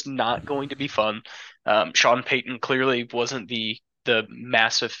it's just not going to be fun. Sean Payton clearly wasn't the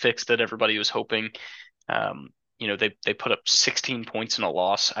massive fix that everybody was hoping. Um, they put up 16 points in a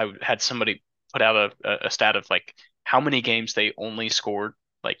loss. I had somebody put out a stat of like how many games they only scored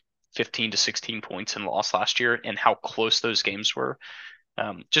like 15 to 16 points in loss last year and how close those games were.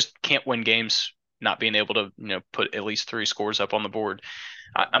 Just can't win games not being able to put at least three scores up on the board.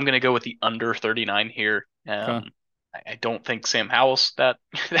 I'm going to go with the under 39 here. Okay. I don't think Sam Howell's that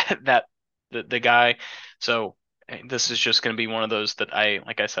the guy. So this is just going to be one of those that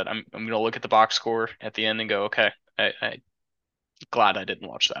like I said, I'm going to look at the box score at the end and go, okay, I glad I didn't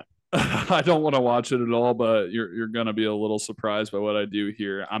watch that. I don't want to watch it at all, but you're gonna be a little surprised by what I do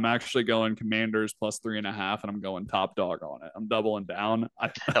here. I'm actually going Commanders plus 3.5, and I'm going top dog on it. I'm doubling down.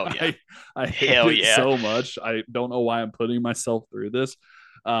 Hell yeah. I hate Hell it yeah. so much. I don't know why I'm putting myself through this.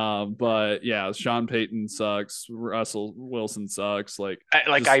 But yeah, Sean Payton sucks. Russell Wilson sucks. Like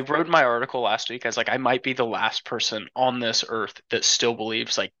I just wrote my article last week. I was like, I might be the last person on this earth that still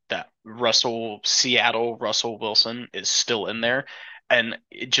believes like that Seattle Russell Wilson is still in there, and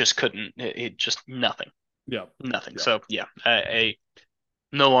it just couldn't. It just nothing, yeah, nothing. yeah. So yeah, I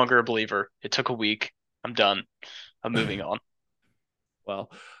no longer a believer. It took a week. I'm done. I'm moving on.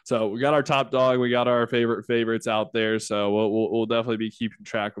 Well, so we got our top dog, we got our favorites out there, so we'll definitely be keeping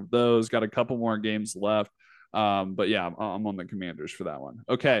track of those. Got a couple more games left, but yeah, I'm on the Commanders for that one.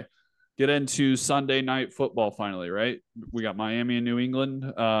 Okay, get into Sunday night football finally, right? We got Miami and New England.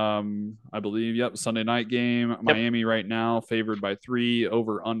 I believe, yep, Sunday night game. Yep. Miami right now favored by 3,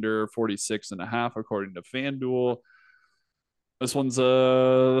 over under 46.5 according to FanDuel. This one's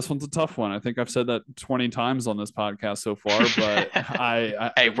a tough one. I think I've said that 20 times on this podcast so far,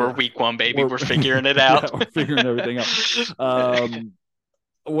 but Hey, we're week one, baby. we're We're figuring it yeah, out. we're figuring everything out.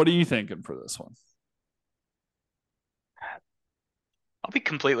 What are you thinking for this one? I'll be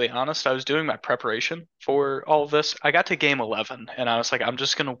completely honest. I was doing my preparation for all of this. I got to game 11 and I was like, I'm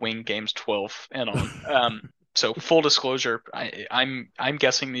just gonna wing games 12 and on. So full disclosure, I'm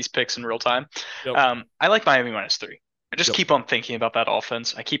guessing these picks in real time. Yep. I like Miami -3. I just Yep. keep on thinking about that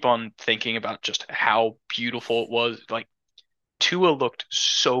offense. I keep on thinking about just how beautiful it was. Like Tua looked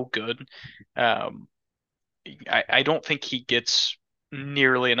so good. Um, I don't think he gets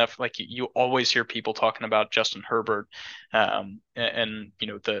nearly enough. Like you always hear people talking about Justin Herbert, and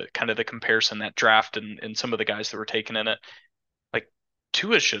the kind of the comparison that draft and some of the guys that were taken in it. Like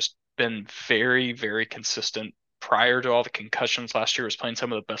Tua's just been very very consistent. Prior to all the concussions last year, was playing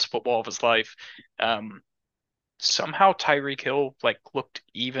some of the best football of his life. Somehow Tyreek Hill like looked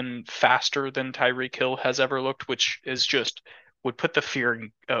even faster than Tyreek Hill has ever looked, which is just would put the fear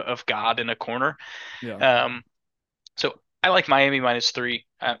of God in a corner. Yeah. Um, so I like Miami -3.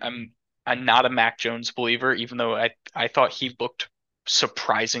 I'm not a Mac Jones believer, even though I thought he looked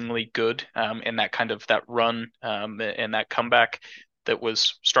surprisingly good in that kind of that run and that comeback that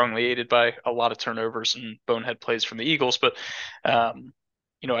was strongly aided by a lot of turnovers and bonehead plays from the Eagles. But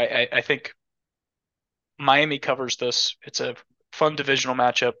I think Miami covers this. It's a fun divisional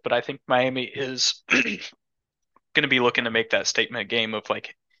matchup, but I think Miami is going to be looking to make that statement game of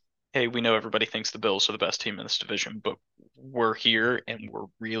like, hey, we know everybody thinks the Bills are the best team in this division, but we're here and we're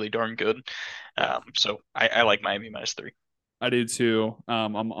really darn good. Yeah. So I like Miami -3. I do too.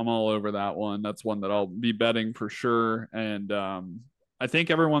 I'm all over that one. That's one that I'll be betting for sure. And I think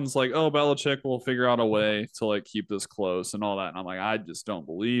everyone's like, "Oh, Belichick will figure out a way to like keep this close and all that." And I'm like, I just don't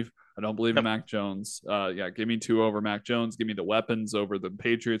believe. I don't believe in Nope. Mac Jones. Yeah, give me two over Mac Jones. Give me the weapons over the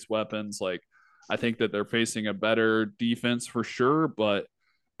Patriots' weapons. Like, I think that they're facing a better defense for sure. But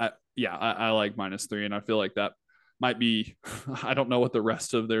yeah, I like -3, and I feel like that might be. I don't know what the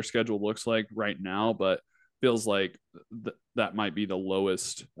rest of their schedule looks like right now, but feels like that might be the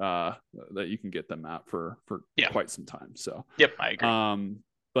lowest that you can get them at for Yeah. quite some time. So, Yep. I agree. um,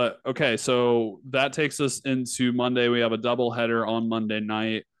 but okay, so that takes us into Monday. We have a doubleheader on Monday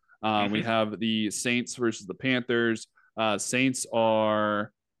night. We Hmm. have the Saints versus the Panthers. Saints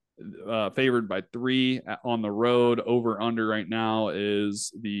are favored by 3 on the road. Over under right now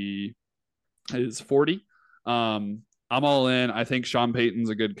is 40. I'm all in. I think Sean Payton's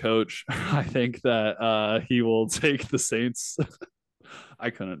a good coach. I think that he will take the Saints. I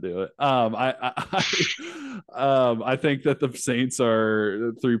couldn't do it. I think that the Saints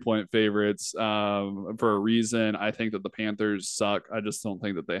are 3-point favorites for a reason. I think that the Panthers suck. I just don't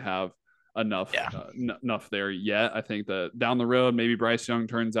think that they have enough Yeah. enough there yet. I think that down the road, maybe Bryce Young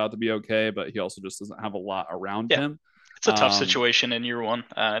turns out to be okay, but he also just doesn't have a lot around Yeah. him. It's a tough Um, situation in year one.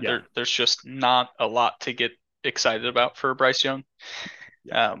 yeah, There's just not a lot to get excited about for Bryce Young.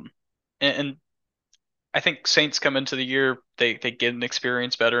 yeah, Um, and I think Saints come into the year, they get an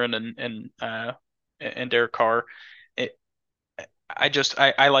experienced veteran and Derek Carr. It,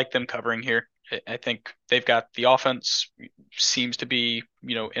 I like them covering here. I think they've got the offense seems to be,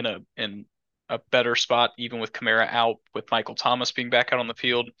 in a better spot, even with Kamara out, with Michael Thomas being back out on the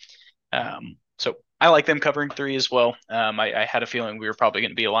field. So I like them covering three as well. I had a feeling we were probably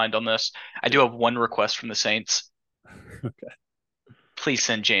going to be aligned on this. I do yeah. have one request from the Saints. Please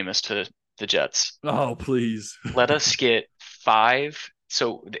send Jameis to the Jets. Oh, please. Let us get five.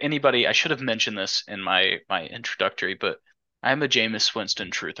 So anybody, I should have mentioned this in my introductory, but I'm a Jameis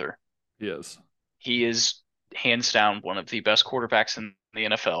Winston truther. Yes. He is hands down one of the best quarterbacks in the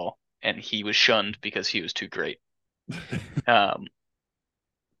NFL, and he was shunned because he was too great. Um,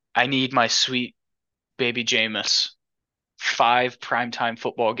 I need my sweet baby Jameis 5 primetime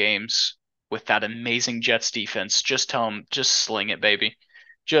football games with that amazing Jets defense. Just tell him, just sling it, baby.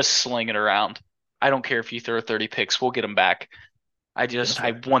 Just sling it around. I don't care if you throw 30 picks, we'll get them back. That's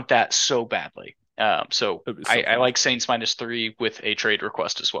I right. want that so badly. So It'd be so I fun. like Saints -3 with a trade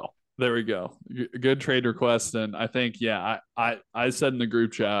request as well. There we go. Good trade request, and I think yeah, I said in the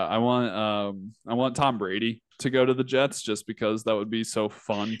group chat I want Tom Brady to go to the Jets just because that would be so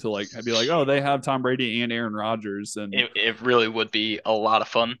fun to like be like, oh, they have Tom Brady and Aaron Rodgers, and It really would be a lot of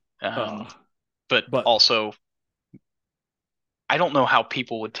fun. uh But but also, I don't know how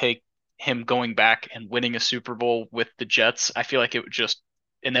people would take him going back and winning a Super Bowl with the Jets. I feel like it would just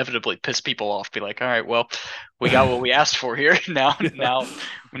inevitably piss people off. Be like, all right, well, we got what we asked for here. yeah,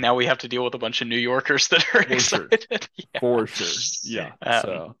 Now we have to deal with a bunch of New Yorkers that are for sure, excited. for sure, yeah. Yeah.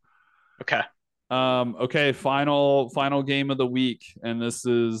 So Okay. okay, final game of the week, and this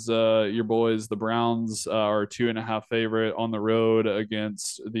is your boys, the Browns are 2.5 favorite on the road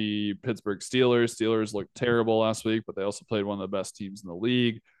against the Pittsburgh Steelers. Steelers looked terrible last week, but they also played one of the best teams in the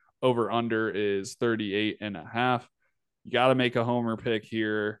league. Over under is 38.5. You got to make a homer pick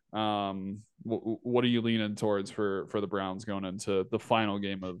here. What are you leaning towards for the Browns going into the final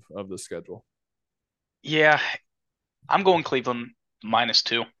game of the schedule? Yeah, I'm going Cleveland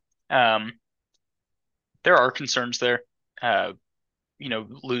 -2. Um, there are concerns there. Uh,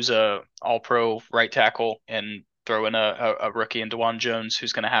 lose a all-pro right tackle and throw in a rookie in DeJuan Jones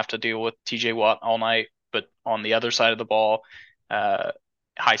who's going to have to deal with TJ Watt all night. But on the other side of the ball, uh,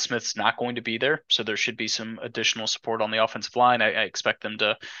 Highsmith's not going to be there, so there should be some additional support on the offensive line. I expect them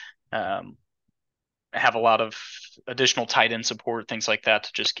to um, have a lot of additional tight end support, things like that,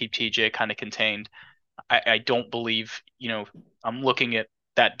 to just keep TJ kind of contained. I don't believe, I'm looking at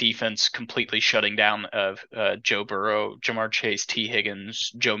that defense completely shutting down of Joe Burrow, Jamar Chase, T.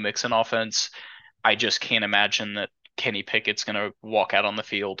 Higgins, Joe Mixon offense. I just can't imagine that Kenny Pickett's going to walk out on the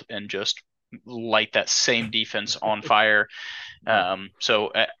field and just light that same defense on fire. Yeah,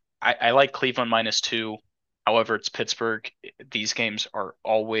 So I like Cleveland -2. However, it's Pittsburgh. These games are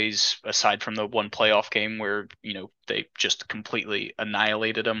always, aside from the one playoff game where, they just completely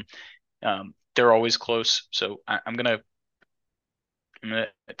annihilated them, they're always close. So I'm gonna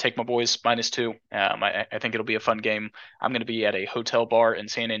take my boys -2. I think it'll be a fun game. I'm gonna be at a hotel bar in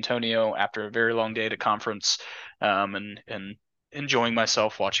San Antonio after a very long day at a conference, and enjoying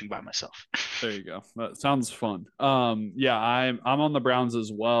myself watching by myself. There you go. That sounds fun. Yeah, I'm on the Browns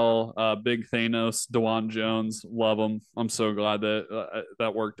as well. Big Thanos, Dewan Jones, love him. I'm so glad that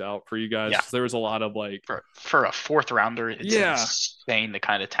that worked out for you guys. Yeah, 'Cause there was a lot of like, for a fourth rounder, it's yeah, insane the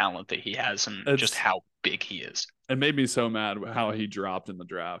kind of talent that he has and just it's how big he is. it made me so mad how he dropped in the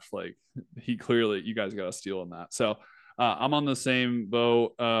draft. Like he clearly, you guys got to steal in that. So I'm on the same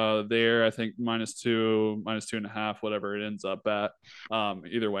boat there. I think minus two and a half, whatever it ends up at.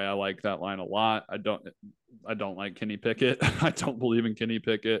 Either way, I like that line a lot. I don't like Kenny Pickett. I don't believe in Kenny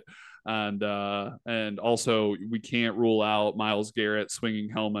Pickett. And also we can't rule out Myles Garrett swinging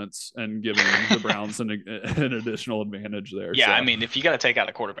helmets and giving the Browns an additional advantage there. Yeah, I So mean, if you got to take out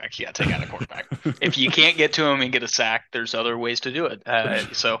a quarterback, you got to take out a quarterback. If you can't get to him and get a sack, there's other ways to do it.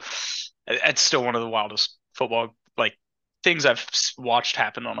 So it's still one of the wildest football like things I've watched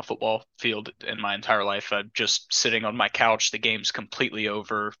happen on a football field in my entire life. Just sitting on my couch, the game's completely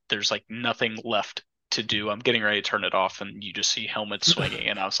over. There's like nothing left to do. I'm getting ready to turn it off, and you just see helmets swinging,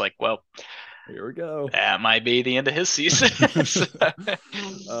 and I was like, well, here we go. that might be the end of his season.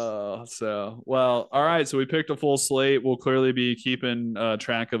 So well, all right. So we picked a full slate. We'll clearly be keeping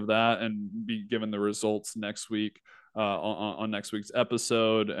track of that and be given the results next week on next week's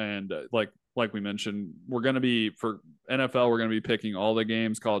episode. And like we mentioned, we're going to be for NFL. We're going to be picking all the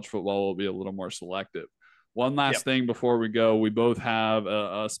games. College football will be a little more selective. One last Yep. thing before we go, we both have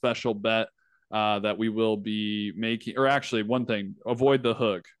a special bet that we will be making, or actually, one thing: avoid the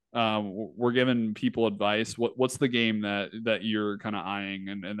hook. We're giving people advice. What's the game that you're kind of eyeing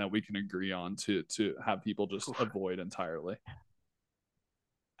and that we can agree on to have people just Oof. avoid entirely?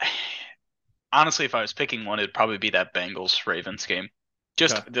 Honestly, if I was picking one, it'd probably be that Bengals Ravens game.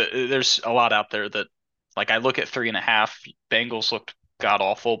 Okay. There's a lot out there that, like, I look at 3.5. Bengals looked god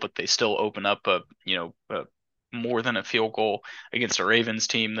awful, but they still open up more than a field goal against a Ravens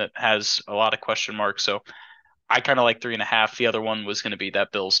team that has a lot of question marks. So I kind of like 3.5. The other one was going to be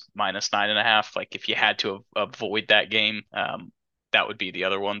that Bills minus 9.5. Like, if you had to avoid that game, that would be the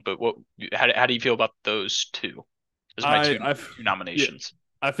other one. But how do you feel about those two? Those are my I two I yeah, nominations.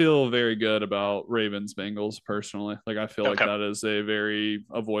 I feel very good about Ravens Bengals personally. Like I feel like Okay. that is a very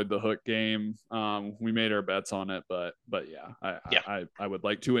avoid the hook game. We made our bets on it, but yeah, Yeah. I would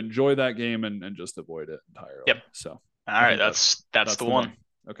like to enjoy that game and just avoid it Yep. entirely. So All I right. think That's that's the the one. one.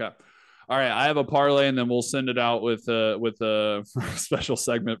 Okay. All right, I have a parlay, and then we'll send it out with a special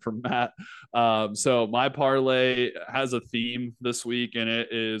segment from Matt. So my parlay has a theme this week, and it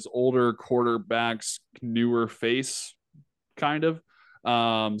is older quarterbacks, newer face, kind of.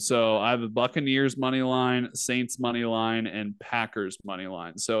 So I have the Buccaneers money line, Saints money line, and Packers money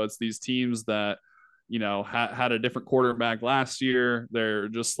line. So it's these teams that had a different quarterback last year. They're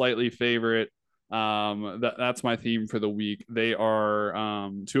just slightly favorite. That's my theme for the week. They are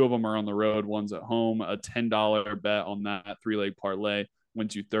two of them are on the road, one's at home. A $10 bet on that 3-leg parlay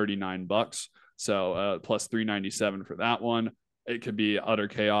went to $39. So plus 397 for that one. It could be utter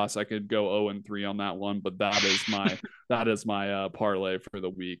chaos. I could go 0-3 on that one, but that is my parlay for the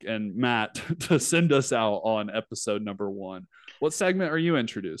week. And Matt, to send us out on episode number 1, what segment are you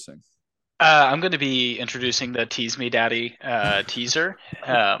introducing? I'm going to be introducing the Tease Me Daddy teaser.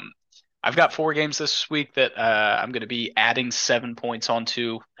 Um, I've got 4 games this week that I'm going to be adding 7 points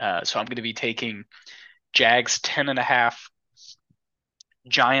onto. So I'm going to be taking Jags 10.5,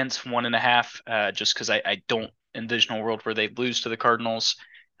 Giants 1.5, just because I don't envision a world where they lose to the Cardinals.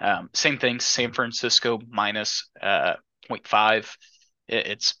 Same thing, San Francisco minus zero point 0.5.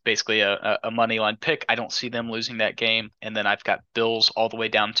 It's basically a money line pick. I don't see them losing that game. And then I've got Bills all the way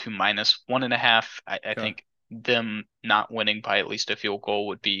down to minus 1.5. I Okay. think them not winning by at least a field goal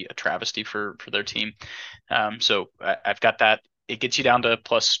would be a travesty for their team. So I've got that. It gets you down to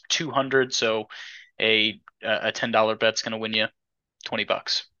plus 200. So a $10 bet's going to win you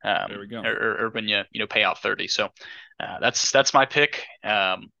 $20, There we go. or when you pay out 30. So that's my pick.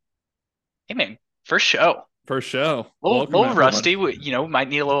 Hey man, first show. First show. Welcome Little everyone. rusty. Might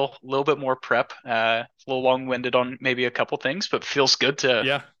need a little bit more prep. A little long winded on maybe a couple things, but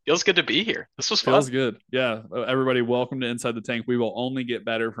Yeah, feels good to be here. This was fun. feels good. Yeah, everybody, welcome to Inside the Tank. We will only get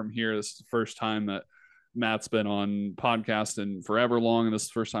better from here. This is the first time that Matt's been on podcast in forever long, and this is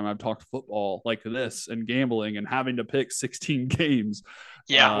the first time I've talked football like this and gambling and having to pick 16 games.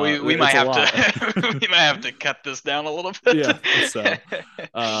 Yeah, we might It's a have lot. to we might have to cut this down a little bit. Yeah.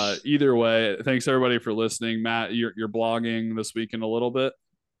 So either way, thanks everybody for listening. Matt, you're blogging this weekend a little bit.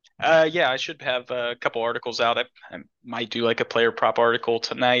 Yeah, I should have a couple articles out. I might do like a player prop article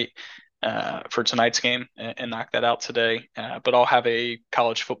tonight. for tonight's game and knock that out today. But I'll have a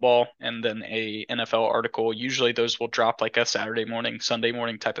college football and then a NFL article. Usually those will drop like a Saturday morning, Sunday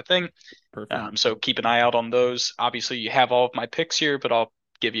morning type of thing. Perfect. So keep an eye out on those. Obviously, you have all of my picks here, but I'll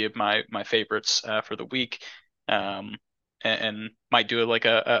give you my favorites for the week, and might do it like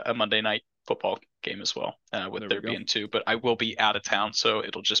a Monday night football game as well, with there being two. But I will be out of town, so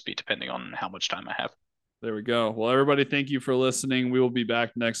it'll just be depending on how much time I have. There we go. Well, everybody, thank you for listening. We will be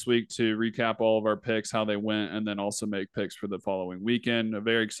back next week to recap all of our picks, how they went, and then also make picks for the following weekend. A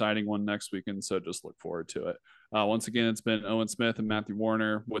very exciting one next weekend, so just look forward to it. Once again, it's been Owen Smith and Matthew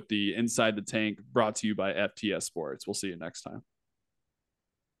Warner with the Inside the Tank, brought to you by FTS Sports. We'll see you next time.